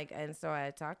 Antioch. And so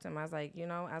I talked to him. I was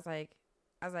like,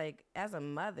 as a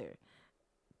mother,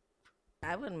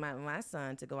 I wouldn't mind my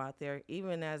son to go out there,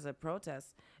 even as a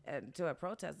protest, to a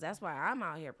protest. That's why I'm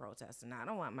out here protesting. I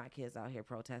don't want my kids out here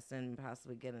protesting and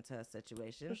possibly get into a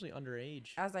situation. Especially underage.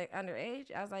 I was like,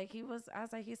 underage? I was like,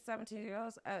 he's 17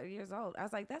 years old. I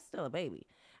was like, that's still a baby.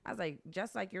 I was like,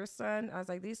 just like your son. I was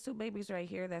like, these two babies right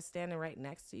here that's standing right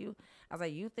next to you. I was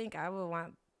like, you think I would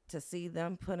want to see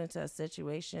them put into a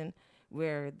situation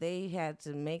where they had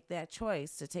to make that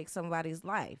choice to take somebody's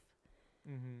life?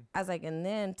 I was like, and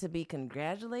then to be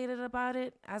congratulated about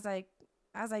it, I was like,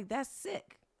 that's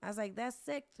sick. I was like, that's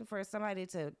sick for somebody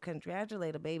to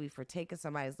congratulate a baby for taking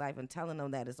somebody's life and telling them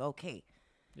that it's okay.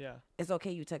 Yeah. It's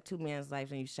okay you took two men's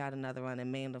lives and you shot another one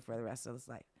and maimed them for the rest of his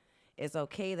life. It's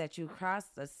okay that you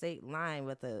crossed the state line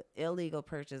with an illegal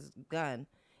purchased gun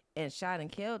and shot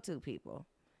and killed two people.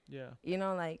 Yeah.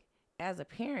 Like, as a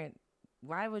parent,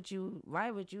 why would you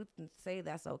say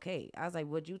that's okay? I was like,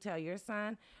 would you tell your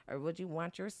son, or would you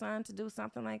want your son to do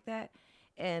something like that?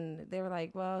 And they were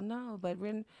like, well, no,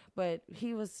 but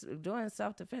he was doing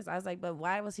self-defense. I was like, but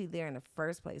why was he there in the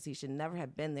first place? He should never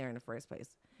have been there in the first place.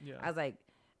 Yeah. I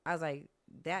was like,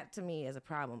 that to me is a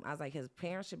problem. I was like, his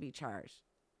parents should be charged.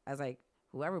 I was like,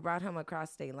 whoever brought him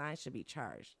across state lines should be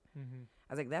charged. Mm-hmm.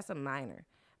 I was like, that's a minor.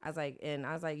 I was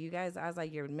like, you guys, I was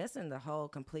like, you're missing the whole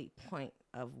complete point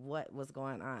of what was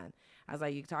going on. I was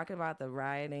like, you're talking about the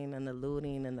rioting and the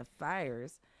looting and the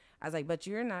fires. I was like, but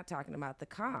you're not talking about the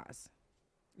cause.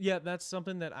 Yeah, that's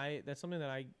something that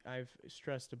I've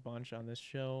stressed a bunch on this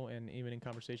show, and even in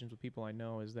conversations with people I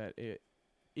know, is that it,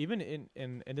 even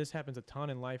and this happens a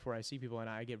ton in life where I see people and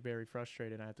I get very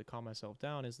frustrated and I have to calm myself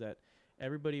down, is that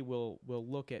everybody will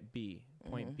look at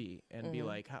point B and be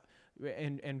like, how,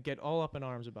 and get all up in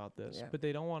arms about this, but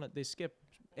they don't want to, they skip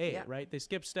A, right? They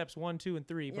skip steps 1, 2, and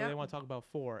 3, but they want to talk about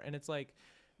 4. And it's like,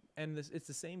 and it's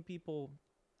the same people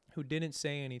who didn't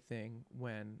say anything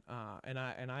when, and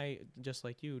I just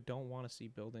like you, don't want to see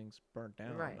buildings burnt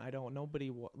down. Right. I don't, nobody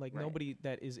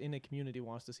that is in a community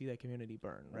wants to see that community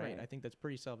burn, right? I think that's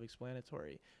pretty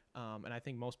self-explanatory. And I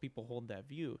think most people hold that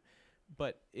view,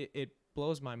 but it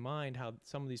blows my mind how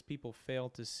some of these people fail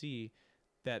to see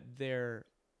that they're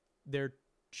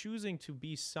choosing to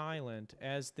be silent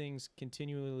as things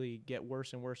continually get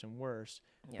worse and worse and worse.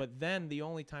 But then the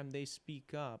only time they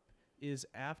speak up is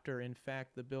after, in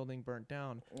fact, the building burnt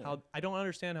down. How I don't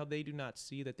understand how they do not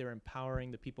see that they're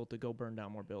empowering the people to go burn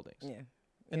down more buildings.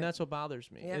 And that's what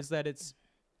bothers me, is that it's,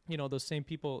 you know, those same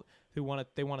people who want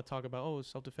to talk about,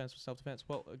 self-defense.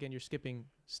 Well, again, you're skipping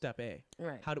step A.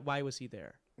 Right. Why was he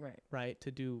there? Right. Right. To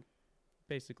do,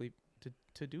 basically,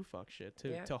 to do fuck shit,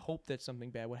 to hope that something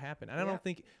bad would happen. And I don't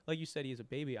think, like you said, he's a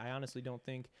baby. I honestly don't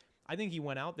think, I think he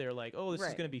went out there like, oh, this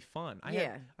is going to be fun.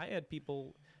 I had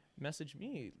people message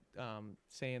me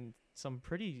saying some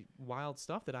pretty wild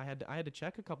stuff that I had to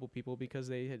check a couple people because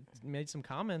they had made some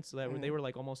comments that they were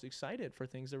like almost excited for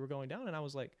things that were going down, and I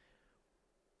was like,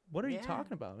 what are you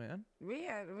talking about, man? We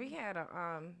had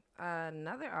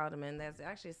another alderman that's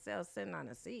actually still sitting on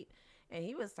a seat, and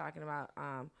he was talking about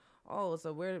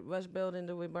so which building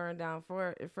do we burn down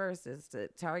first? Is to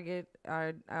target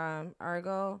our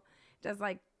goal, just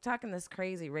like talking this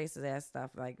crazy racist ass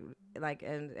stuff, like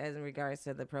in regards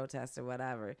to the protests or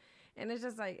whatever. And it's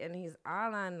just like, and he's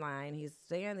all online, he's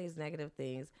saying these negative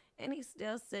things, and he's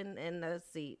still sitting in the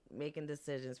seat making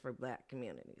decisions for black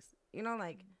communities. You know,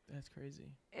 like, that's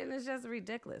crazy. And it's just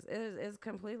ridiculous. It's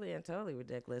completely and totally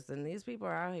ridiculous. And these people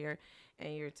are out here,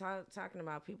 and you're talking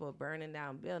about people burning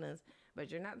down buildings, but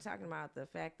you're not talking about the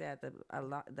fact that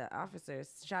the officers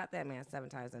shot that man 7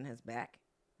 times in his back.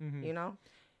 You know.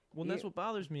 Well, that's what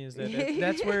bothers me, is that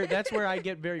that's where I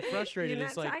get very frustrated. You're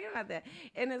not talking about that.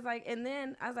 And it's like, and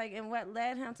then I was like, and what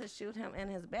led him to shoot him in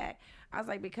his back? I was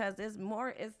like, because it's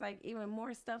like even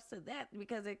more stuff to that,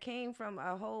 because it came from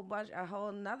a whole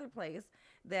another place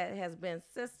that has been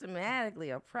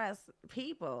systematically oppressed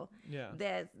people.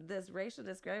 That this racial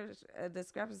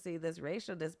discrepancy, this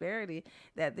racial disparity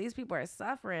that these people are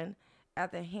suffering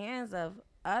at the hands of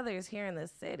others here in the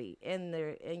city, in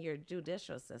your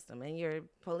judicial system, in your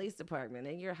police department,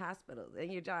 in your hospitals,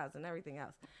 in your jobs, and everything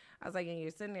else. I was like, and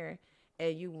you're sitting there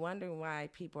and you wonder why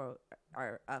people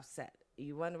are upset.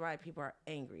 You wonder why people are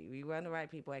angry. You wonder why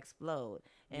people explode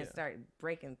and start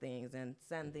breaking things and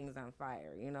setting things on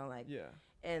fire. You know, like,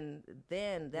 and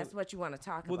then that's what you want to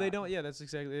talk about. Well, they don't. Yeah, that's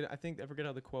exactly it. I think, I forget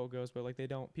how the quote goes, but like,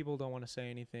 people don't want to say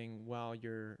anything while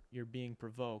you're being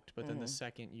provoked, but then the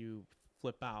second you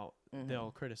flip out,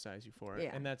 they'll criticize you for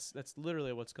it. And that's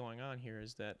literally what's going on here,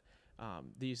 is that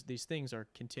these things are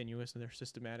continuous and they're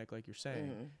systematic, like you're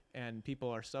saying, and people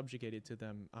are subjugated to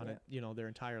them on their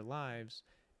entire lives.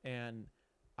 And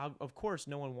of course,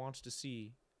 no one wants to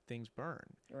see things burn.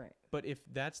 Right. But if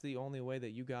that's the only way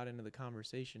that you got into the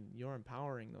conversation, you're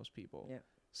empowering those people. Yeah.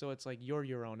 So it's like, you're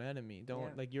your own enemy.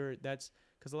 That's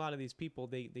because a lot of these people,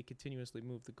 they continuously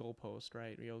move the goalpost,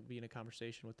 right? You'll be in a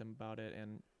conversation with them about it,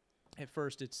 and at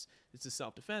first it's a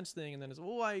self-defense thing, and then it's,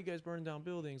 well, why are you guys burning down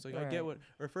buildings? Like, I get what,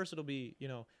 or first it'll be,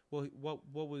 well,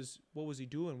 what was he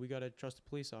doing? We got to trust the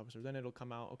police officer. Then it'll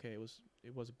come out, okay, it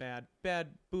was a bad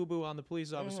boo-boo on the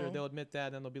police officer. They'll admit that,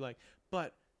 and then they'll be like,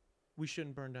 but we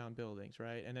shouldn't burn down buildings,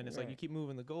 right? And then it's like, you keep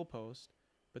moving the goalpost,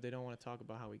 but they don't want to talk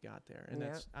about how we got there. And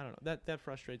that's, I don't know, that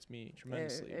frustrates me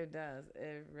tremendously. It does.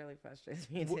 It really frustrates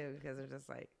me too, because it's just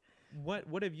like,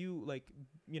 what have you, like,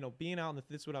 being out in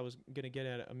this is what I was gonna get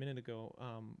at a minute ago,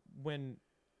 when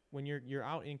you're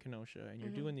out in Kenosha and you're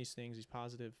doing these things, these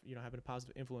positive, having a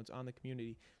positive influence on the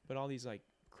community, but all these like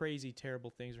crazy terrible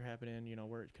things are happening,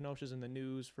 where Kenosha's in the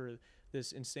news for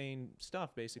this insane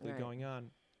stuff basically going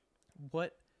on.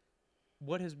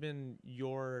 What has been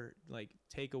your, like,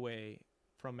 takeaway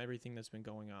from everything that's been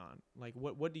going on? Like,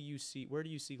 what do you see? Where do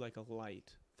you see, like, a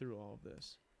light through all of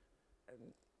this?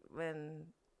 When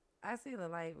I see the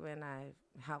light when I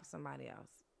help somebody else.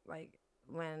 Like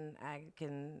when I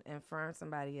can inform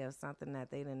somebody of something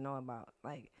that they didn't know about.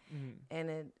 Like, Mm-hmm.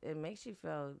 and it makes you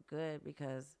feel good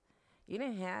because you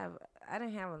didn't have I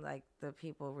didn't have like the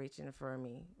people reaching for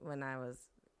me when I was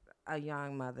a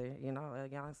young mother, a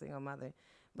young single mother.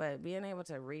 But being able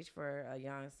to reach for a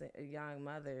young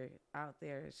mother out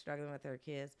there struggling with her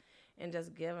kids, and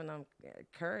just giving them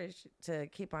courage to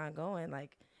keep on going,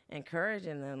 like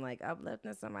encouraging them, like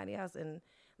uplifting somebody else, and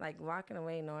like walking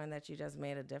away knowing that you just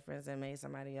made a difference and made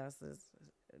somebody else's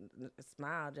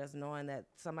smile, just knowing that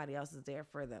somebody else is there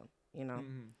for them,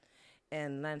 Mm-hmm.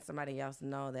 and letting somebody else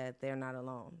know that they're not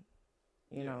alone.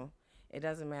 You Yeah. know, it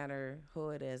doesn't matter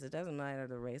who it is. It doesn't matter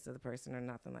the race of the person or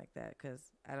nothing like that. Because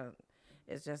I don't.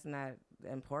 It's just not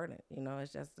important.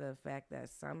 It's just the fact that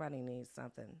somebody needs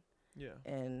something, Yeah.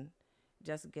 and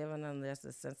just giving them just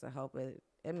a sense of hope.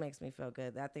 It makes me feel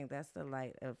good. I think that's the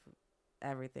light of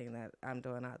everything that I'm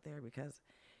doing out there because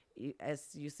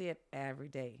as you see it every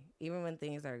day, even when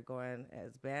things are going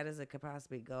as bad as it could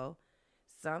possibly go,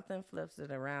 something flips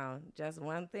it around. Just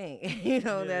one thing,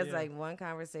 Yeah. that's Yeah. like one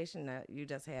conversation that you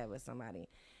just had with somebody,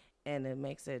 and it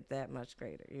makes it that much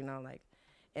greater. Like,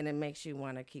 and it makes you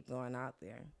want to keep going out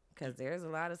there because there's a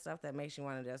lot of stuff that makes you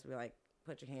want to just be like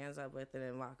put your hands up with it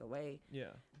and walk away.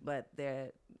 Yeah. But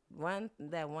that one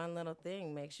little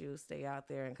thing makes you stay out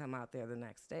there and come out there the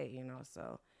next day.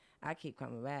 So I keep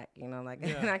coming back. Like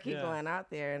Yeah. and I keep Yeah. going out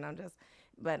there, and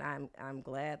but I'm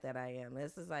glad that I am.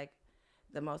 This is like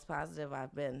the most positive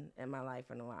I've been in my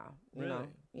life in a while. Really?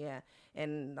 Yeah,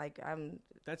 and like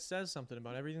That says something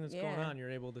about everything that's going yeah, on.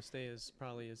 You're able to stay as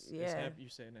probably as yeah, happy. You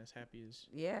saying as happy as.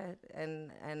 yeah,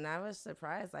 and I was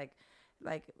surprised. Like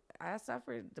I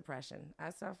suffered depression.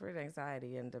 I suffered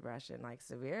anxiety and depression, like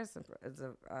severe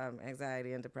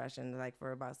anxiety and depression, like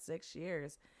for about 6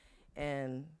 years,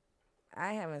 and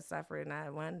I haven't suffered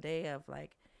not one day of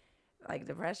like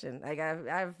depression. Like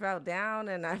I felt down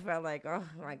and I felt like, oh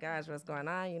my gosh, what's going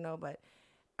on? But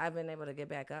I've been able to get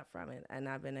back up from it, and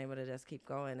I've been able to just keep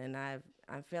going. And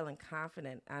I'm feeling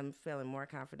confident. I'm feeling more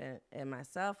confident in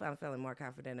myself. I'm feeling more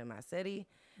confident in my city.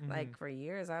 Mm-hmm. Like for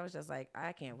years, I was just like,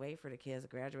 I can't wait for the kids to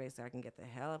graduate so I can get the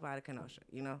hell up out of Kenosha.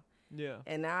 Yeah.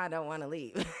 And now I don't want to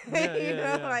leave. Yeah.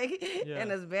 Yeah. Yeah. Like, Yeah.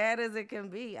 and as bad as it can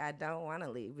be, I don't want to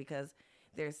leave because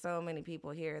there's so many people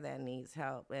here that needs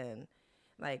help, and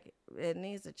like it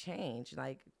needs to change.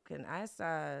 Like, I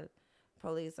saw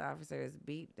police officers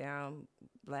beat down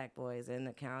black boys in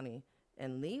the county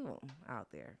and leave them out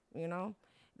there.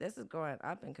 This is going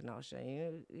up in Kenosha.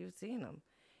 You've seen them,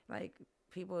 like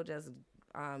people just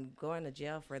going to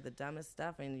jail for the dumbest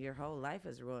stuff, and your whole life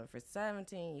is ruined. For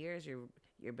 17 years,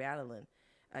 you're battling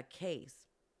a case.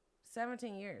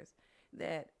 17 years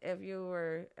that if you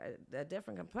were a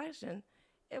different complexion,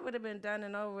 it would have been done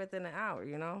and over within an hour.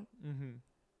 Mm-hmm.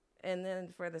 And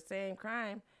then for the same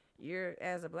crime, you're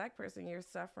as a black person, you're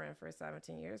suffering for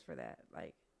 17 years for that.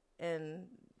 Like, and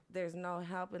there's no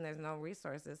help and there's no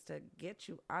resources to get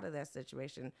you out of that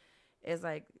situation. It's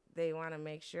like they want to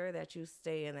make sure that you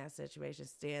stay in that situation,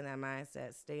 stay in that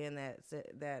mindset, stay in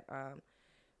that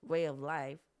way of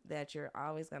life that you're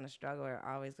always going to struggle or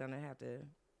always going to have to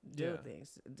do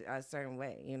things a certain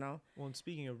way. Well, and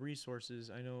speaking of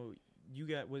resources, I know you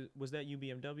got was that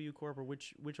UBMW Corp or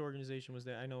which organization was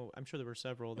that? I'm sure there were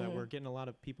several that were getting a lot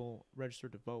of people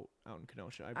registered to vote out in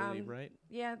Kenosha, I believe, right?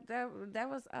 Yeah, that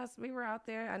was us. We were out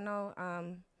there. I know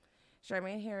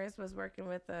Charmaine Harris was working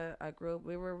with a group.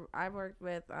 I worked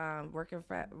with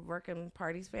Working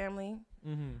Party's family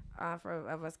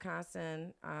of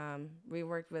Wisconsin. We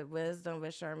worked with Wisdom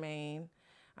with Charmaine.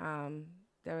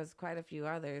 There was quite a few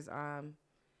others.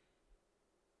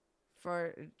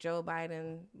 For Joe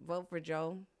Biden, Vote for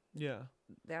Joe. Yeah.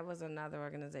 That was another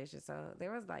organization. So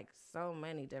there was like so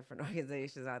many different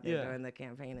organizations out there during the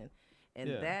campaigning. And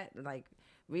that, like,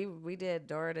 we did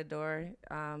door-to-door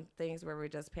things where we're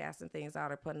just passing things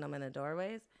out or putting them in the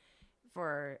doorways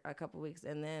for a couple weeks.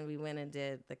 And then we went and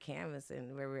did the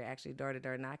canvassing where we were actually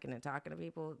door-to-door knocking and talking to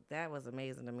people. That was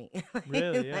amazing to me.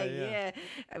 Really? Yeah.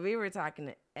 We were talking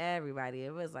to everybody.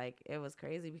 It was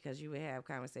crazy because you would have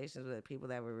conversations with people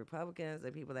that were Republicans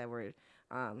and people that were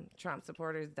Trump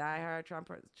supporters, diehard Trump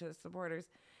supporters.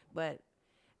 But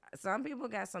some people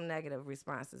got some negative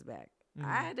responses back.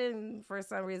 I didn't, for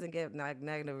some reason, get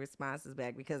negative responses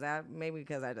back because I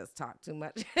just talk too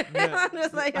much. Yeah. I'm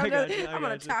just like, I'm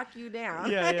gonna talk you down.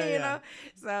 Yeah. You know.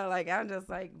 So like, I'm just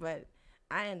like, but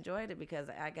I enjoyed it because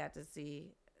I got to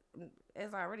see.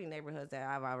 It's already neighborhoods that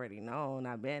I've already known.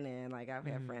 I've been in. Like I've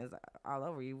had friends all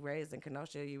over. You raised in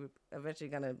Kenosha, you eventually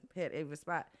gonna hit every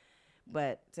spot.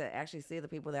 but to actually see the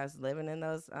people that's living in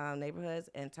those neighborhoods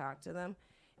and talk to them,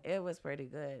 it was pretty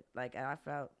good. Like I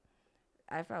felt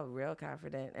real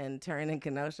confident and turning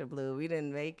Kenosha blue. We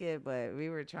didn't make it, but we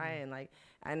were trying. Like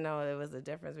I know it was a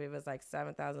difference. It was like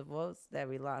 7,000 votes that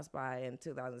we lost by in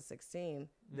 2016.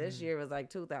 This year was like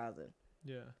 2,000.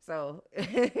 Yeah. So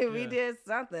we did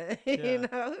something, Yeah. you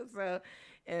know. So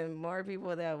and more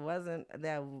people that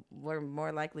were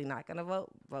more likely not going to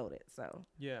voted. So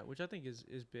Yeah, which I think is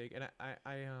big, and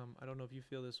I don't know if you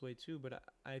feel this way too, but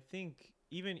I think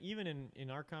even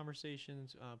in our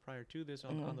conversations prior to this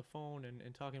on the phone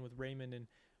and talking with Raymond, and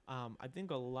I think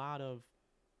a lot of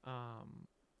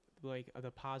like the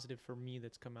positive for me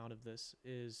that's come out of this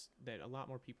is that a lot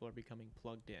more people are becoming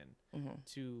plugged in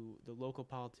to the local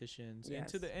politicians and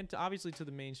to obviously to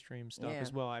the mainstream stuff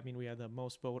as well. I mean, we have the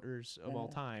most voters of all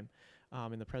time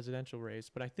in the presidential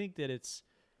race, but I think that it's,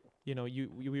 you know,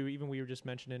 we were just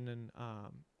mentioning, and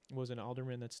was an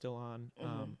alderman that's still on,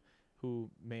 who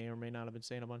may or may not have been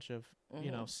saying a bunch of you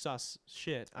know sus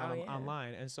shit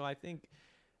online, and so I think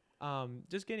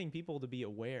just getting people to be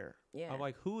aware of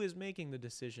like who is making the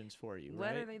decisions for you. What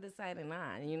right? are they deciding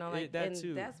on? You know, like and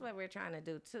that's what we're trying to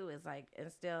do too. Is like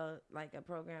instill like a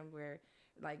program where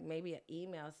like maybe an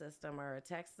email system or a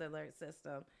text alert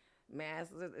system. Mass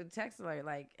text alert,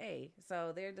 like, hey,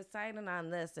 so they're deciding on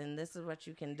this, and this is what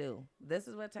you can do. This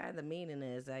is what time the meeting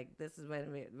is. Like, this is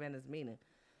when it's meeting.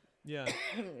 Yeah.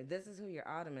 This is who your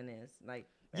alderman is. Like,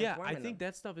 yeah, I think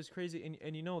that stuff is crazy,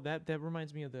 and you know that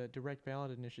reminds me of the direct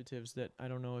ballot initiatives that I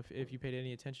don't know if you paid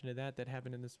any attention to that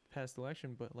happened in this past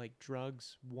election, but like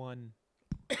drugs won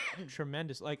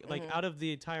tremendous, like out of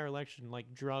the entire election,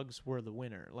 like drugs were the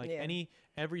winner. Like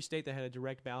every state that had a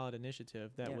direct ballot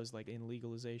initiative that was like in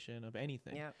legalization of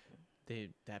anything,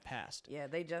 that passed. Yeah,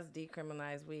 they just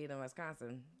decriminalized weed in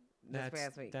Wisconsin this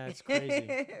past week. That's crazy.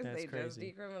 They just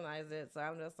decriminalized it. So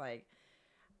I'm just like,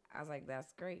 I was like,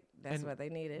 that's great. That's what they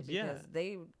needed, because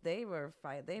they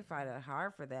fight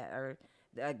hard for that or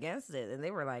against it, and they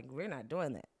were like, we're not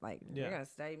doing that. Like we're gonna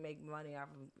stay make money off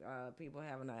of people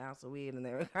having an ounce of weed in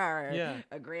their car,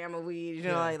 a gram of weed. You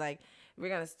know, like we're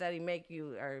gonna study make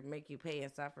you pay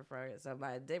and suffer for it. So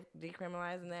by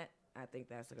decriminalizing that, I think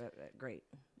that's great.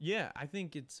 Yeah, I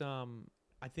think it's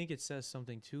I think it says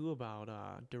something too about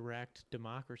direct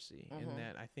democracy, in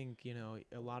that I think, you know,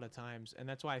 a lot of times, and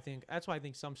that's why I think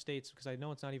some states, because I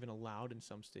know it's not even allowed in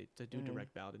some states to do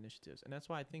direct ballot initiatives, and that's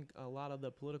why I think a lot of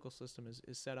the political system is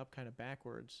set up kind of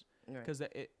backwards, because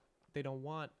they don't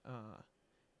want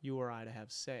you or I to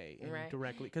have say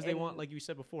directly, because they want, like you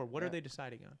said before, what are they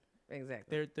deciding on?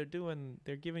 Exactly.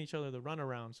 They're giving each other the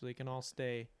runaround so they can all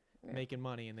stay making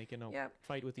money, and they can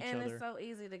fight with each other. And it's so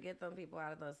easy to get them people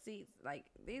out of those seats. Like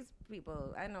these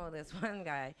people, I know this one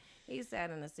guy, he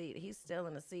sat in a seat. He's still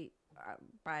in the seat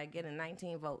by getting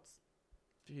 19 votes.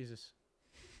 Jesus.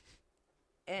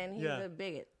 And he's a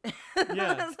bigot.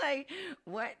 I was like,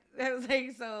 what? I was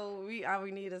like, so all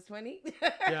we need is 20?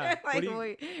 Yeah. Like, do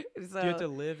you have to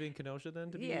live in Kenosha then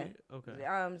to be?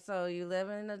 Okay. So you live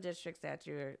in the districts that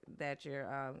you're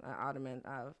an alderman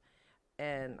of,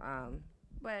 and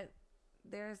but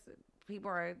there's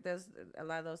a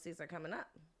lot of those seats are coming up,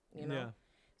 you know? Yeah.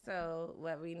 So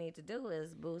what we need to do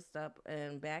is boost up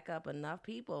and back up enough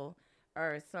people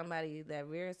or somebody that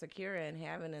we're secure in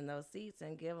having in those seats,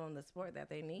 and give them the support that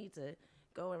they need to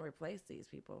go and replace these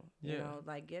people. You know,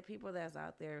 like get people that's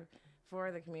out there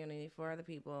for the community, for the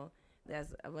people,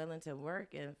 that's willing to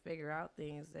work and figure out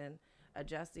things and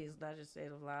adjust these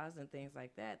legislative laws and things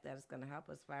like that. That is going to help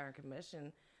us. Fire and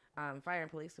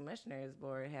Police Commissioners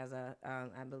Board has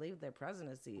I believe their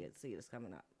presidency seat is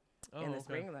coming up in the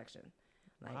spring election.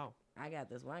 Like, wow. I got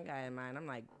this one guy in mind. I'm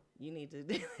like, you need to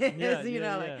do this.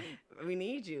 Like, we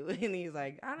need you. And he's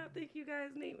like, I don't think you guys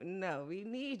need me. No, we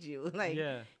need you. Like,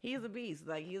 he's a beast.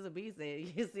 Like, he's a beast.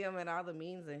 You see him at all the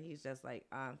meetings, and he's just like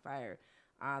on fire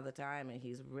all the time. And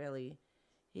he's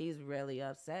really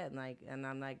upset. And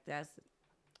I'm like,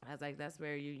 that's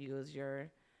where you use your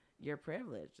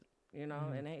privilege. You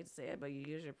know, and I hate to say it, but you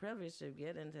use your privilege to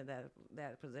get into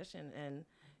that position, and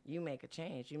you make a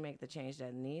change. You make the change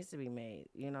that needs to be made,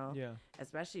 you know? Yeah.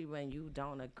 Especially when you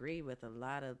don't agree with a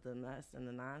lot of the mess and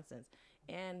the nonsense.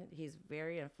 And he's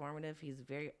very informative. He's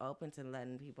very open to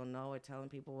letting people know or telling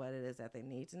people what it is that they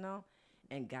need to know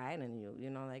and guiding you,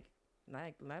 you know, like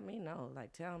let me know,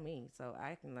 like tell me so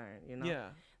I can learn, you know? Yeah.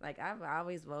 Like I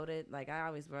always voted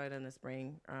in the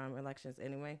spring elections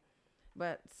anyway.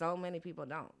 But so many people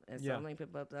don't. And so many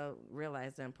people don't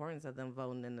realize the importance of them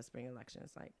voting in the spring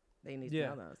elections. Like, they need to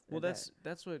know those. Well,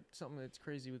 that's what something that's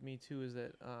crazy with me, too, is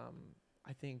that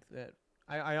I think that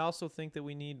I also think that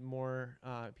we need more.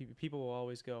 People will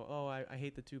always go, "Oh, I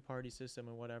hate the two-party system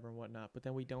and whatever and whatnot," but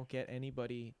then we don't get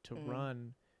anybody to Mm-hmm.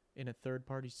 run in a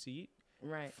third-party seat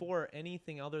Right. for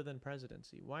anything other than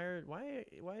presidency. Why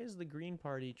is the Green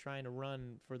Party trying to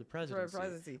run for the For presidency?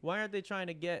 presidency. Why aren't they trying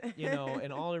to get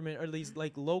an alderman or these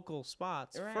like local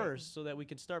spots Right. first so that we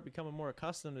can start becoming more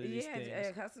accustomed to these Yeah, things?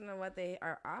 accustomed to what they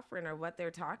are offering or what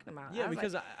they're talking about. Yeah, I was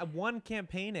because like, one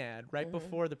campaign ad right Mhm.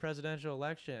 before the presidential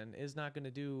election is not going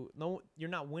to do no. You're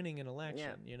not winning an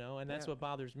election, and that's Yeah. what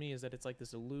bothers me is that it's like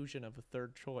this illusion of a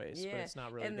third choice, but it's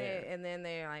not really and there. and then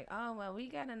they're like, oh well, we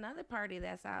got another party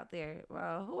that's out there.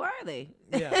 Well, who are they?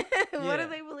 Yeah, What yeah. do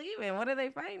they believe in? What are they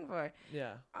fighting for?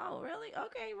 Yeah, Oh, really?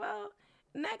 Okay, well,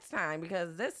 next time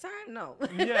because this time, no.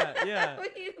 yeah,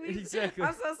 We- exactly.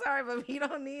 I'm so sorry, but we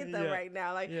don't need them Yeah, right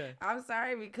now. Like, yeah. I'm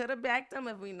sorry, we could have backed them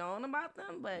if we known about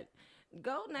them, but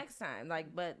go next time.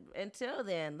 Like, but until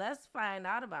then, let's find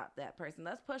out about that person.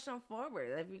 Let's push them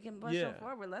forward. If we can push them Yeah.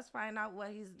 forward, let's find out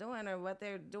what he's doing or what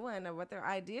they're doing or what their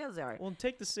ideas are. Well,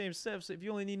 take the same steps. If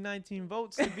you only need 19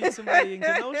 votes to beat somebody in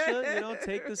Kenosha,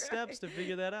 take the steps to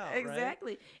figure that out.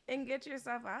 Exactly. And get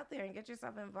yourself out there and get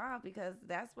yourself involved because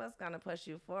that's what's going to push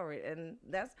you forward.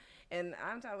 And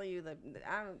I'm telling you that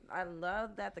I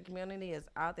love that the community is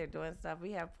out there doing stuff.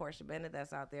 We have Portia Bennett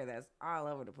that's out there that's all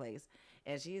over the place.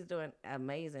 And she's doing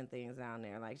amazing things down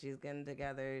there. Like she's getting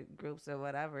together groups or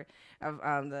whatever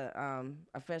of the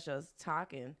officials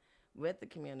talking with the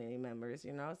community members,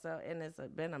 So and it's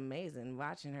been amazing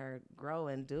watching her grow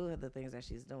and do the things that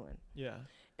she's doing. Yeah.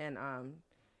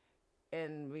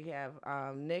 And we have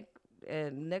Nick.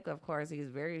 And Nick, of course, he's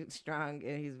very strong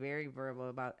and he's very verbal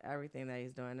about everything that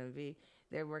he's doing. And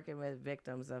they're working with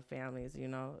victims of families,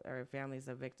 or families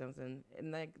of victims, and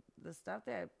like the stuff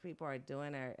that people are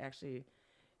doing are actually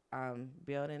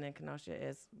building in Kenosha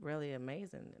is really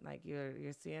amazing. Like you're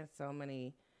seeing so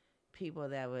many people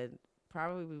that would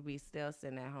probably be still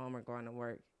sitting at home or going to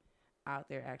work out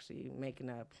there actually making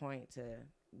a point to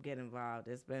get involved.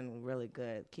 It's been really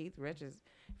good. Keith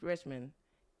Richmond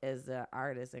is the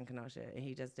artist in Kenosha, and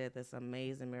he just did this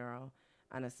amazing mural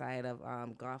on the side of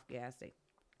Golf gas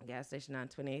station on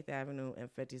 28th Avenue and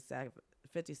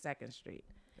 52nd Street.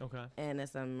 Okay. And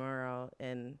it's a mural,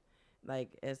 and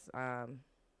like it's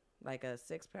like a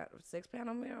six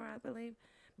panel mural, I believe,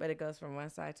 but it goes from one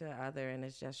side to the other, and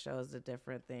it just shows the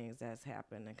different things that's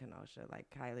happened in Kenosha, like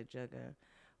Kylie Jugga,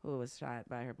 who was shot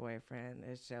by her boyfriend.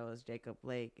 It shows Jacob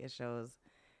Blake. It shows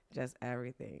just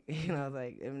everything,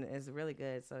 like it's really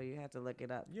good. So you have to look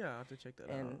it up. Yeah, I have to check that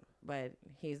out. But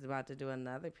he's about to do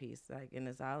another piece, and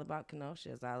it's all about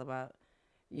Kenosha. It's all about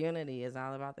unity. It's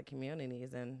all about the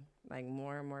communities, and like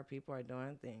more and more people are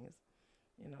doing things,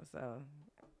 So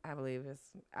I believe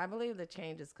the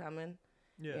change is coming.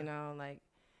 Yeah. Like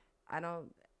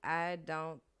I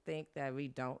don't think that we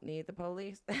don't need the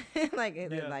police. Like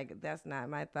that's not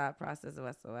my thought process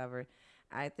whatsoever.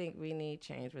 I think we need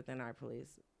change within our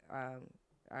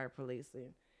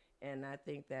policing, and I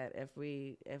think that if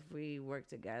we work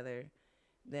together,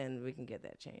 then we can get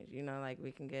that change. Like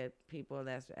we can get people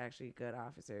that's actually good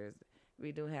officers.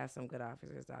 We do have some good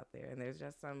officers out there, and there's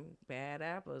just some bad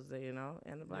apples, in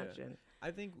the bunch. Yeah. And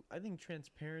I think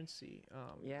transparency.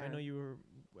 Yeah. I know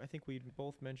I think we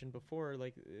both mentioned before,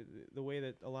 like the way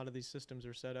that a lot of these systems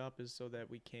are set up is so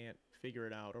that we can't figure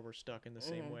it out, or we're stuck in the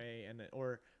same way, and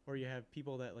or you have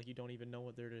people that like you don't even know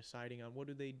what they're deciding on. What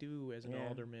do they do as an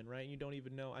alderman, right? And you don't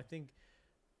even know. I think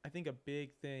a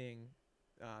big thing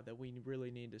that we really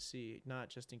need to see, not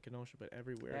just in Kenosha but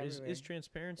everywhere. Is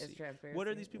transparency. It's transparency. What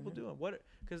are these people doing?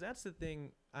 Because that's the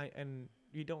thing.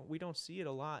 We don't see it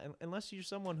a lot unless you're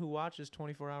someone who watches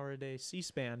 24-hour a day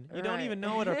C-SPAN. You don't even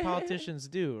know what our politicians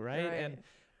do, right?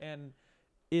 And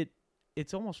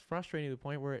it's almost frustrating to the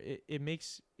point where it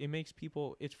makes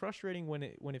people. It's frustrating when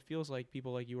it feels like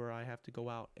people like you or I have to go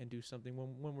out and do something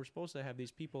when we're supposed to have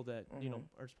these people that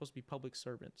are supposed to be public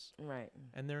servants, right?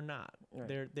 And they're not.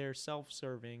 Right. They're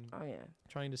self-serving. Oh yeah.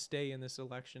 Trying to stay in this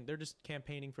election. They're just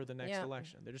campaigning for the next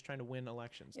election. They're just trying to win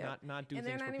elections, not do things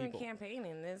for people. And they're not even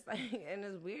campaigning. It's and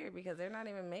it's weird because they're not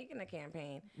even making a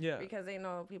campaign. Yeah. Because they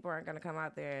know people aren't going to come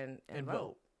out there and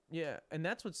vote. Yeah, and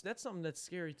that's something that's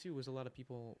scary too. Was a lot of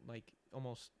people like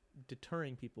almost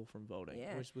deterring people from voting,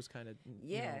 which was kind of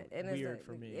weird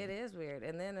for me. It is weird,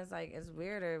 and then it's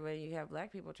weirder when you have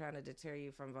black people trying to deter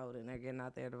you from voting or getting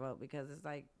out there to vote because it's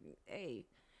like, hey,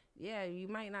 yeah, you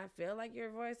might not feel like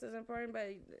your voice is important, but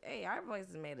hey, our voice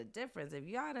has made a difference. If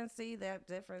y'all didn't see that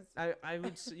difference, I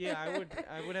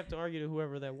would have to argue to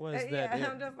whoever that was.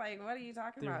 I'm just like, what are you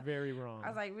talking about? They're very wrong. I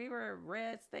was like, we were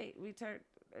red state, we turned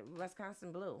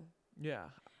Wisconsin blue. Yeah.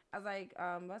 I was like,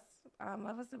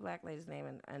 what was the black lady's name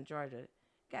in Georgia?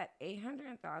 Got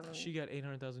 800,000. She got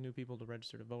 800,000 new people to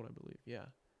register to vote, I believe. Yeah.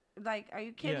 Like, are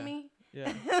you kidding me?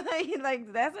 Yeah.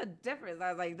 Like that's a difference.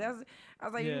 I was like,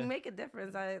 Yeah. you make a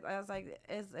difference. I was like,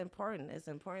 it's important. It's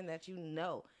important that you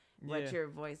know what Yeah. your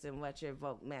voice and what your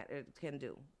vote can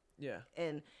do. Yeah.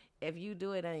 And if you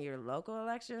do it in your local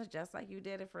elections, just like you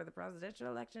did it for the presidential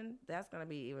election, that's going to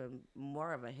be even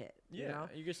more of a hit. Yeah. You know?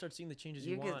 You're going to start seeing the changes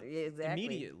you want exactly,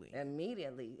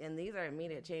 immediately. And these are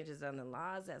immediate changes on the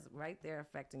laws that's right there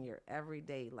affecting your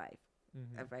everyday life.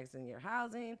 Mm-hmm. Affecting your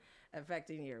housing,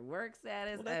 affecting your work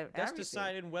status. Well, that's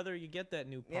deciding whether you get that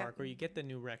new park or you get the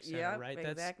new rec center, right?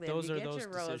 Exactly. Those you are get those your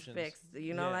roads decisions. fixed,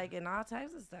 you know, like, and all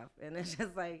types of stuff. And it's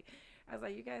just like, I was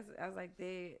like, you guys, I was like,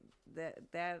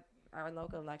 that our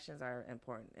local elections are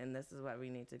important, and this is what we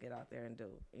need to get out there and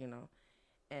do, you know.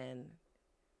 And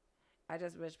I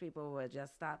just wish people would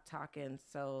just stop talking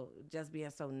just being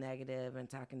so negative and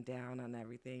talking down on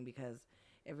everything, because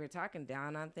if you're talking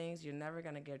down on things, you're never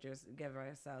going to give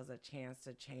ourselves a chance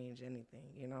to change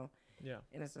anything, you know? Yeah.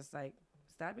 And it's just like,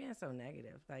 stop being so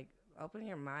negative. Like, open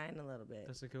your mind a little bit.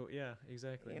 That's yeah,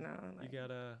 exactly. You know? Like,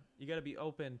 you gotta be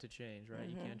open to change, right?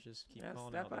 Mm-hmm. You can't just keep calling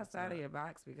step out. outside of your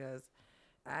box, because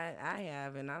I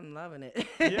have, and I'm loving it.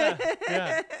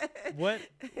 Yeah. What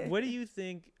do you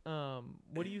think,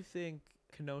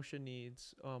 Kenosha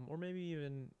needs, or maybe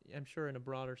even, I'm sure in a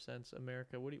broader sense,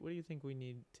 America, what do you think we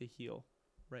need to heal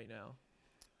right now?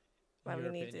 What we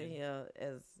need to heal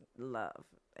is love,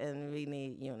 and we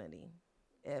need unity.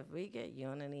 If we get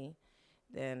unity,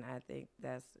 then I think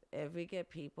if we get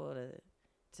people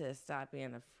to stop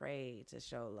being afraid to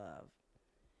show love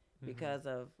because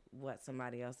of what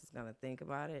somebody else is going to think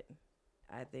about it,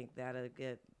 I think that'll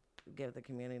give the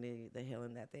community the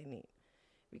healing that they need.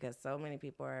 Because so many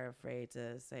people are afraid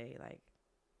to say, like,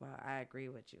 well, I agree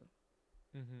with you.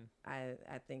 Mm-hmm.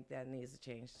 I think that needs to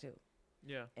change too.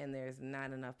 Yeah. And there's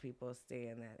not enough people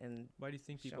saying that. And why do you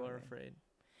think people are afraid?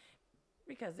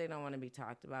 Because they don't want to be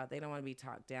talked about. They don't want to be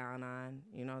talked down on.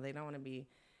 You know, they don't want to be,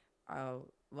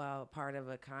 part of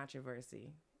a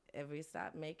controversy. If we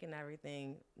stop making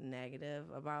everything negative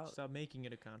about... Stop making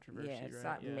it a controversy, right?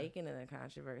 Stop making it a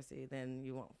controversy, then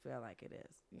you won't feel like it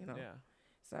is, you know? Yeah.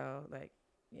 So, like,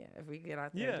 if we get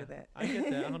out there and do that. I get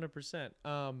that 100%.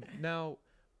 Now,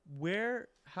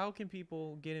 how can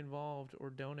people get involved or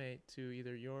donate to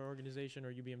either your organization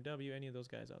or UBMW, any of those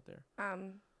guys out there?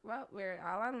 Well, we're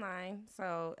all online,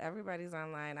 so everybody's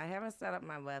online. I haven't set up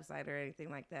my website or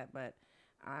anything like that, but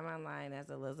I'm online as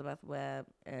Elizabeth Webb,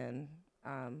 and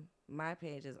my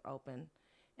page is open,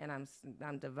 and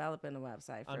I'm developing a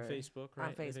website on Facebook, right?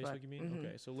 On Facebook. Facebook, you mean? Mm-hmm.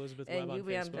 Okay, so Elizabeth Webb on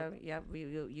Facebook. Yep,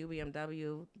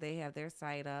 UBMW, they have their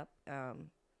site up,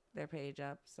 their page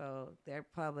up, so they're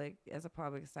public as a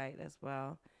public site as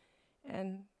well,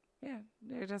 and yeah,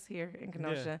 they're just here in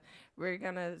Kenosha. Yeah. We're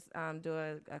gonna do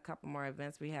a couple more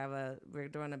events. We're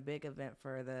doing a big event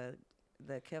for the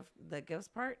gifts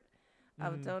part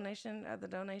of the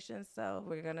donation. So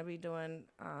we're gonna be doing.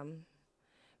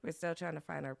 We're still trying to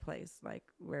find our place, like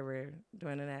where we're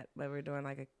doing it at, but we're doing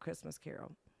like a Christmas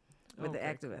carol with the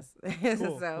activists.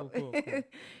 Cool. Cool.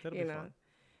 That'll be fun.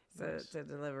 So nice. To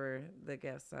deliver the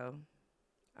gifts. So,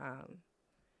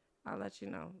 I'll let you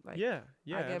know. Like, yeah,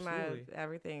 I'll get absolutely. my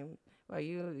everything. Well,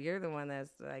 you're the one that's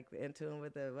like in tune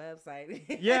with the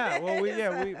website. Yeah, well, we've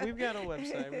got a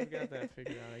website. We've got that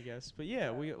figured out, I guess. But yeah,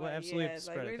 we'll absolutely have to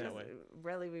spread it that way.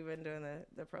 Really, we've been doing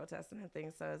the protesting and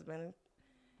things, so it's been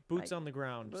boots on the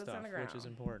ground stuff, which is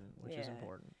important.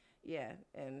 Yeah,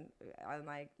 and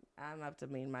I'm up to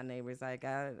meeting my neighbors. Like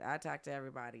I talk to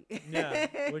everybody.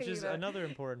 Yeah, which is another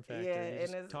important factor. Yeah,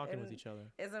 and just talking with each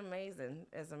other. It's amazing.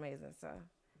 So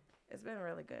it's been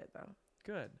really good though.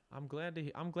 Good. I'm glad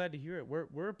to hear it.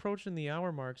 We're approaching the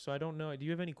hour mark, so I don't know. Do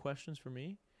you have any questions for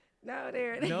me? No,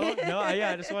 Darren. No.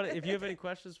 Yeah, I just want if you have any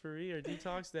questions for me or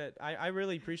Detox, that I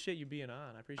really appreciate you being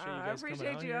on. I appreciate you guys coming on. I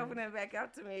appreciate you opening it back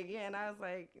up to me again. I was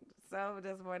like so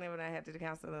disappointed when I had to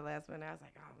cancel the last one. I was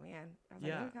like, oh man. I was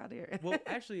like, let me call Darren. Well,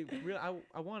 actually,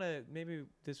 I want to maybe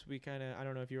this week kind of, I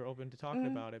don't know if you're open to talking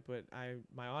about it, but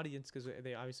my audience, because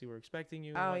they obviously were expecting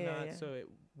you and whatnot. Yeah. So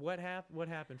what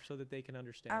happened so that they can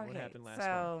understand what happened last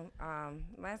time?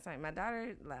 So last night my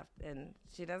daughter left and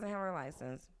she doesn't have her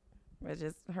license. Which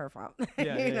is her fault,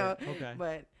 Yeah, you know. Yeah. Okay.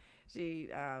 But she,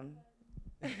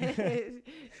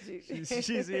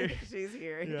 she's here. She's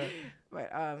here. Yeah.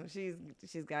 But she's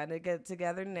got to get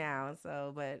together now.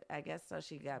 So, but I guess so.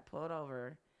 She got pulled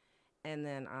over, and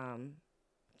then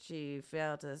she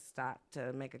failed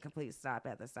to make a complete stop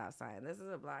at the stop sign. This is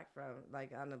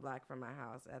on the block from my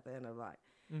house at the end of the block,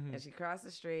 and she crossed the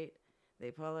street.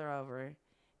 They pull her over.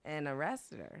 and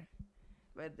arrested her.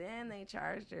 But then they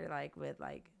charged her like with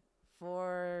like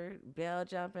 4 bail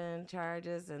jumping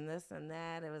charges and this and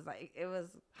that. It was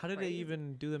How did they crazy.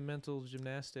 even do the mental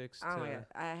gymnastics Oh to? my God,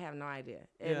 I have no idea.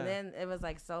 Yeah. And then it was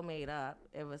like so made up.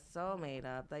 It was so made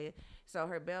up. So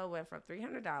her bill went from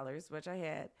 $300, which I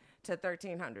had, to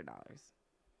 $1,300.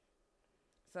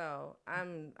 So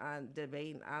I'm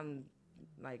debating. I'm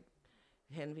like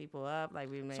hitting people up.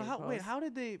 Like we made. So how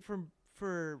did they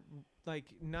for like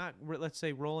not let's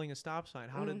say rolling a stop sign?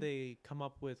 How did they come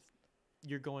up with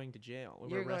you're going to jail or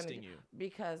we're arresting you?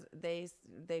 Because they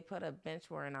put a bench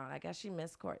warrant out. I guess she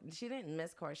missed court. She didn't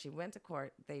miss court. She went to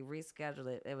court. They rescheduled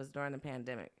it. It was during the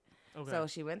pandemic. Okay. So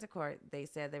she went to court. They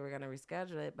said they were going to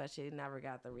reschedule it, but she never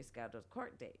got the rescheduled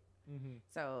court date. Mm-hmm.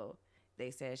 So they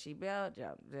said she bail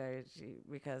jumped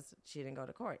because she didn't go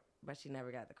to court, but she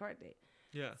never got the court date.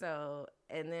 Yeah. So,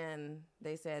 and then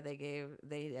they said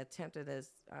they attempted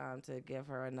to give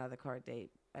her another court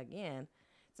date again.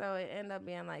 So it ended up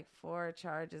being like 4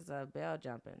 charges of bail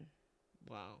jumping.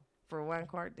 Wow. For 1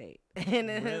 court date. And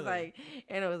it Really? was like,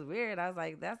 and it was weird. I was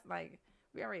like, that's like,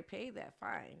 we already paid that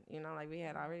fine. You know, like we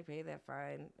had already paid that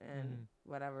fine and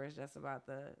whatever. It's just about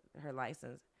her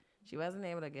license. She wasn't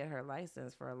able to get her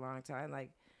license for a long time.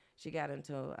 Like she got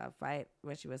into a fight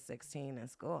when she was 16 in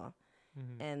school.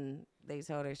 And they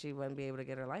told her she wouldn't be able to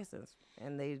get her license.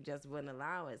 And they just wouldn't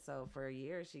allow it. So for a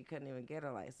year, she couldn't even get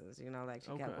her license. You know, like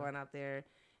she kept going up there.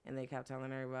 And they kept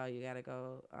telling her, well, you got to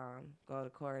go to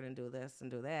court and do this and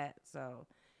do that. So,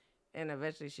 and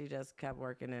eventually she just kept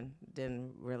working and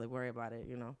didn't really worry about it,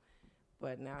 you know.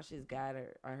 But now she's got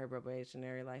her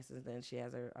probationary license. Then she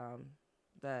has her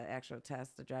the actual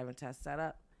test, the driving test set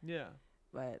up. Yeah.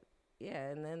 But yeah,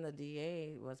 and then the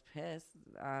DA was pissed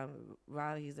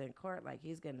while he's in court. Like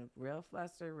he's getting real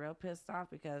flustered, real pissed off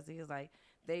because he was like,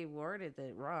 they worded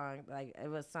it wrong. Like it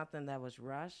was something that was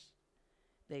rushed.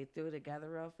 They threw it together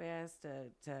real fast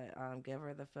to give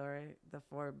her the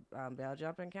four bail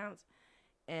jumping counts,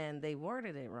 and they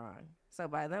worded it wrong. So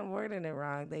by them wording it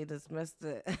wrong, they dismissed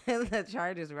the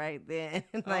charges right then.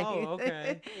 Like, oh,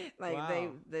 okay. Like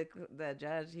wow. the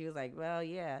judge, he was like, well,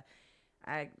 yeah.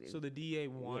 So the DA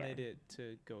wanted it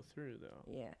to go through, though.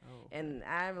 Yeah, oh, okay. And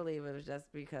I believe it was just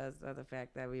because of the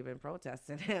fact that we've been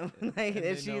protesting him. Like, and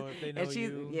they know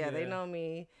you. Yeah, they know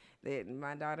me.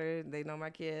 My daughter, they know my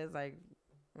kids. Like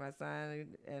my son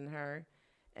and her,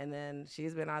 and then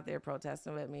she's been out there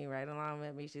protesting with me, right along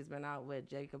with me. She's been out with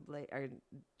Jacob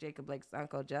Blake's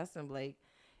uncle, Justin Blake.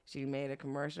 She made a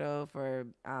commercial for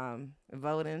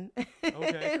voting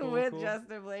with cool.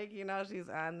 Justin Blake. You know, she's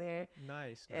on there.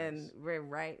 Nice. And we're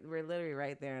literally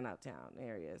right there in uptown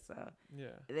area. So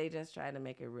yeah, they just tried to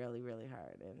make it really, really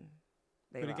hard, and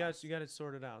but you got it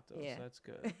sorted out though. Yeah. So that's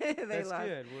good. That's lost.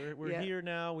 good. We're here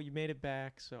now. We made it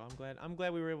back. So I'm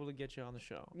glad we were able to get you on the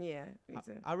show. Yeah, me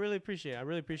too. I really appreciate it. I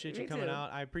really appreciate you coming too.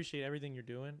 out. I appreciate everything you're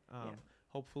doing.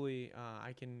 Hopefully,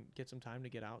 I can get some time to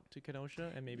get out to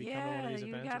Kenosha and maybe come to one of these events.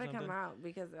 Yeah, you gotta or something. come out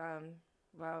because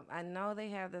well, I know they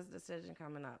have this decision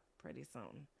coming up pretty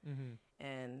soon,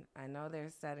 and I know they're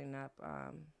setting up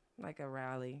like a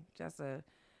rally just to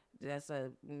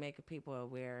make people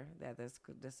aware that this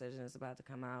decision is about to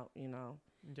come out, you know.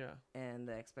 Yeah. And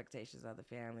the expectations of the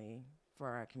family for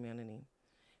our community.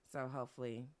 So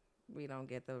hopefully we don't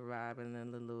get the robbing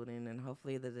and the looting, and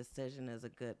hopefully the decision is a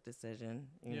good decision,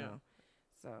 you know.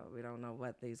 So we don't know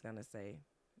what he's going to say,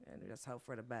 and just hope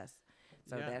for the best.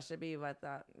 So that should be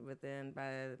within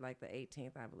by like the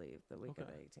 18th, I believe, the week of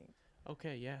the 18th.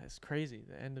 Okay, yeah, it's crazy.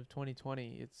 The end of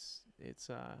 2020, it's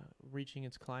reaching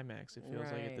its climax. It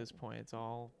feels like at this point, it's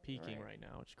all peaking right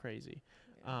now. It's crazy.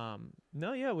 Yeah.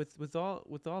 With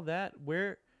all that,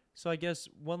 so I guess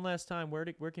one last time,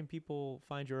 where can people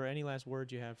find you, or any last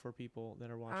words you have for people that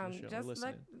are watching the show or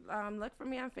listening? Look for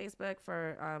me on Facebook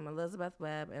for Elizabeth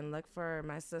Webb, and look for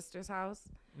my sister's house.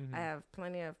 I have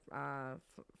plenty of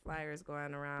flyers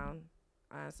going around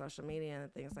on social media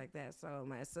and things like that. So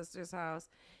my sister's house,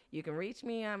 you can reach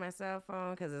me on my cell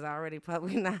phone because it's already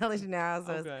public knowledge now.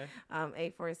 So it's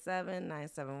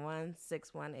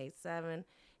 847-971-6187.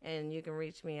 And you can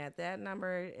reach me at that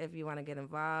number if you want to get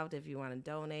involved, if you want to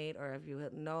donate, or if you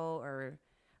know or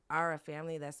are a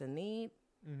family that's in need.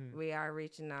 We are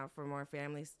reaching out for more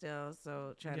families still.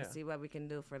 So trying to see what we can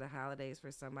do for the holidays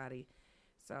for somebody.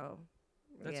 So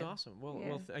that's awesome.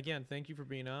 Well, again, thank you for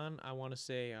being on. I want to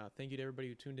say thank you to everybody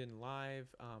who tuned in live.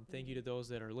 Thank you to those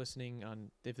that are listening on,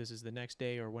 if this is the next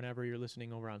day or whenever you're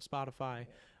listening over on Spotify.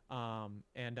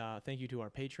 And thank you to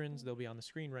our patrons. They'll be on the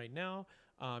screen right now.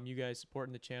 You guys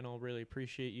supporting the channel, really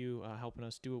appreciate you helping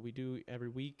us do what we do every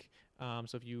week.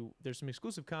 So there's some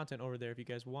exclusive content over there. If you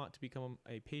guys want to become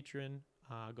a patron,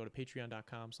 Go to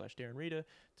patreon.com/Darren Rita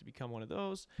to become one of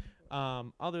those.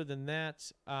 Other than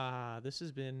that, this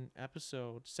has been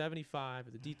episode 75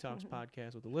 of the Detox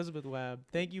Podcast with Elizabeth Webb.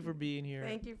 Thank you for being here.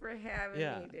 Thank you for having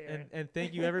me, dear. And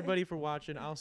thank you everybody for watching. I'll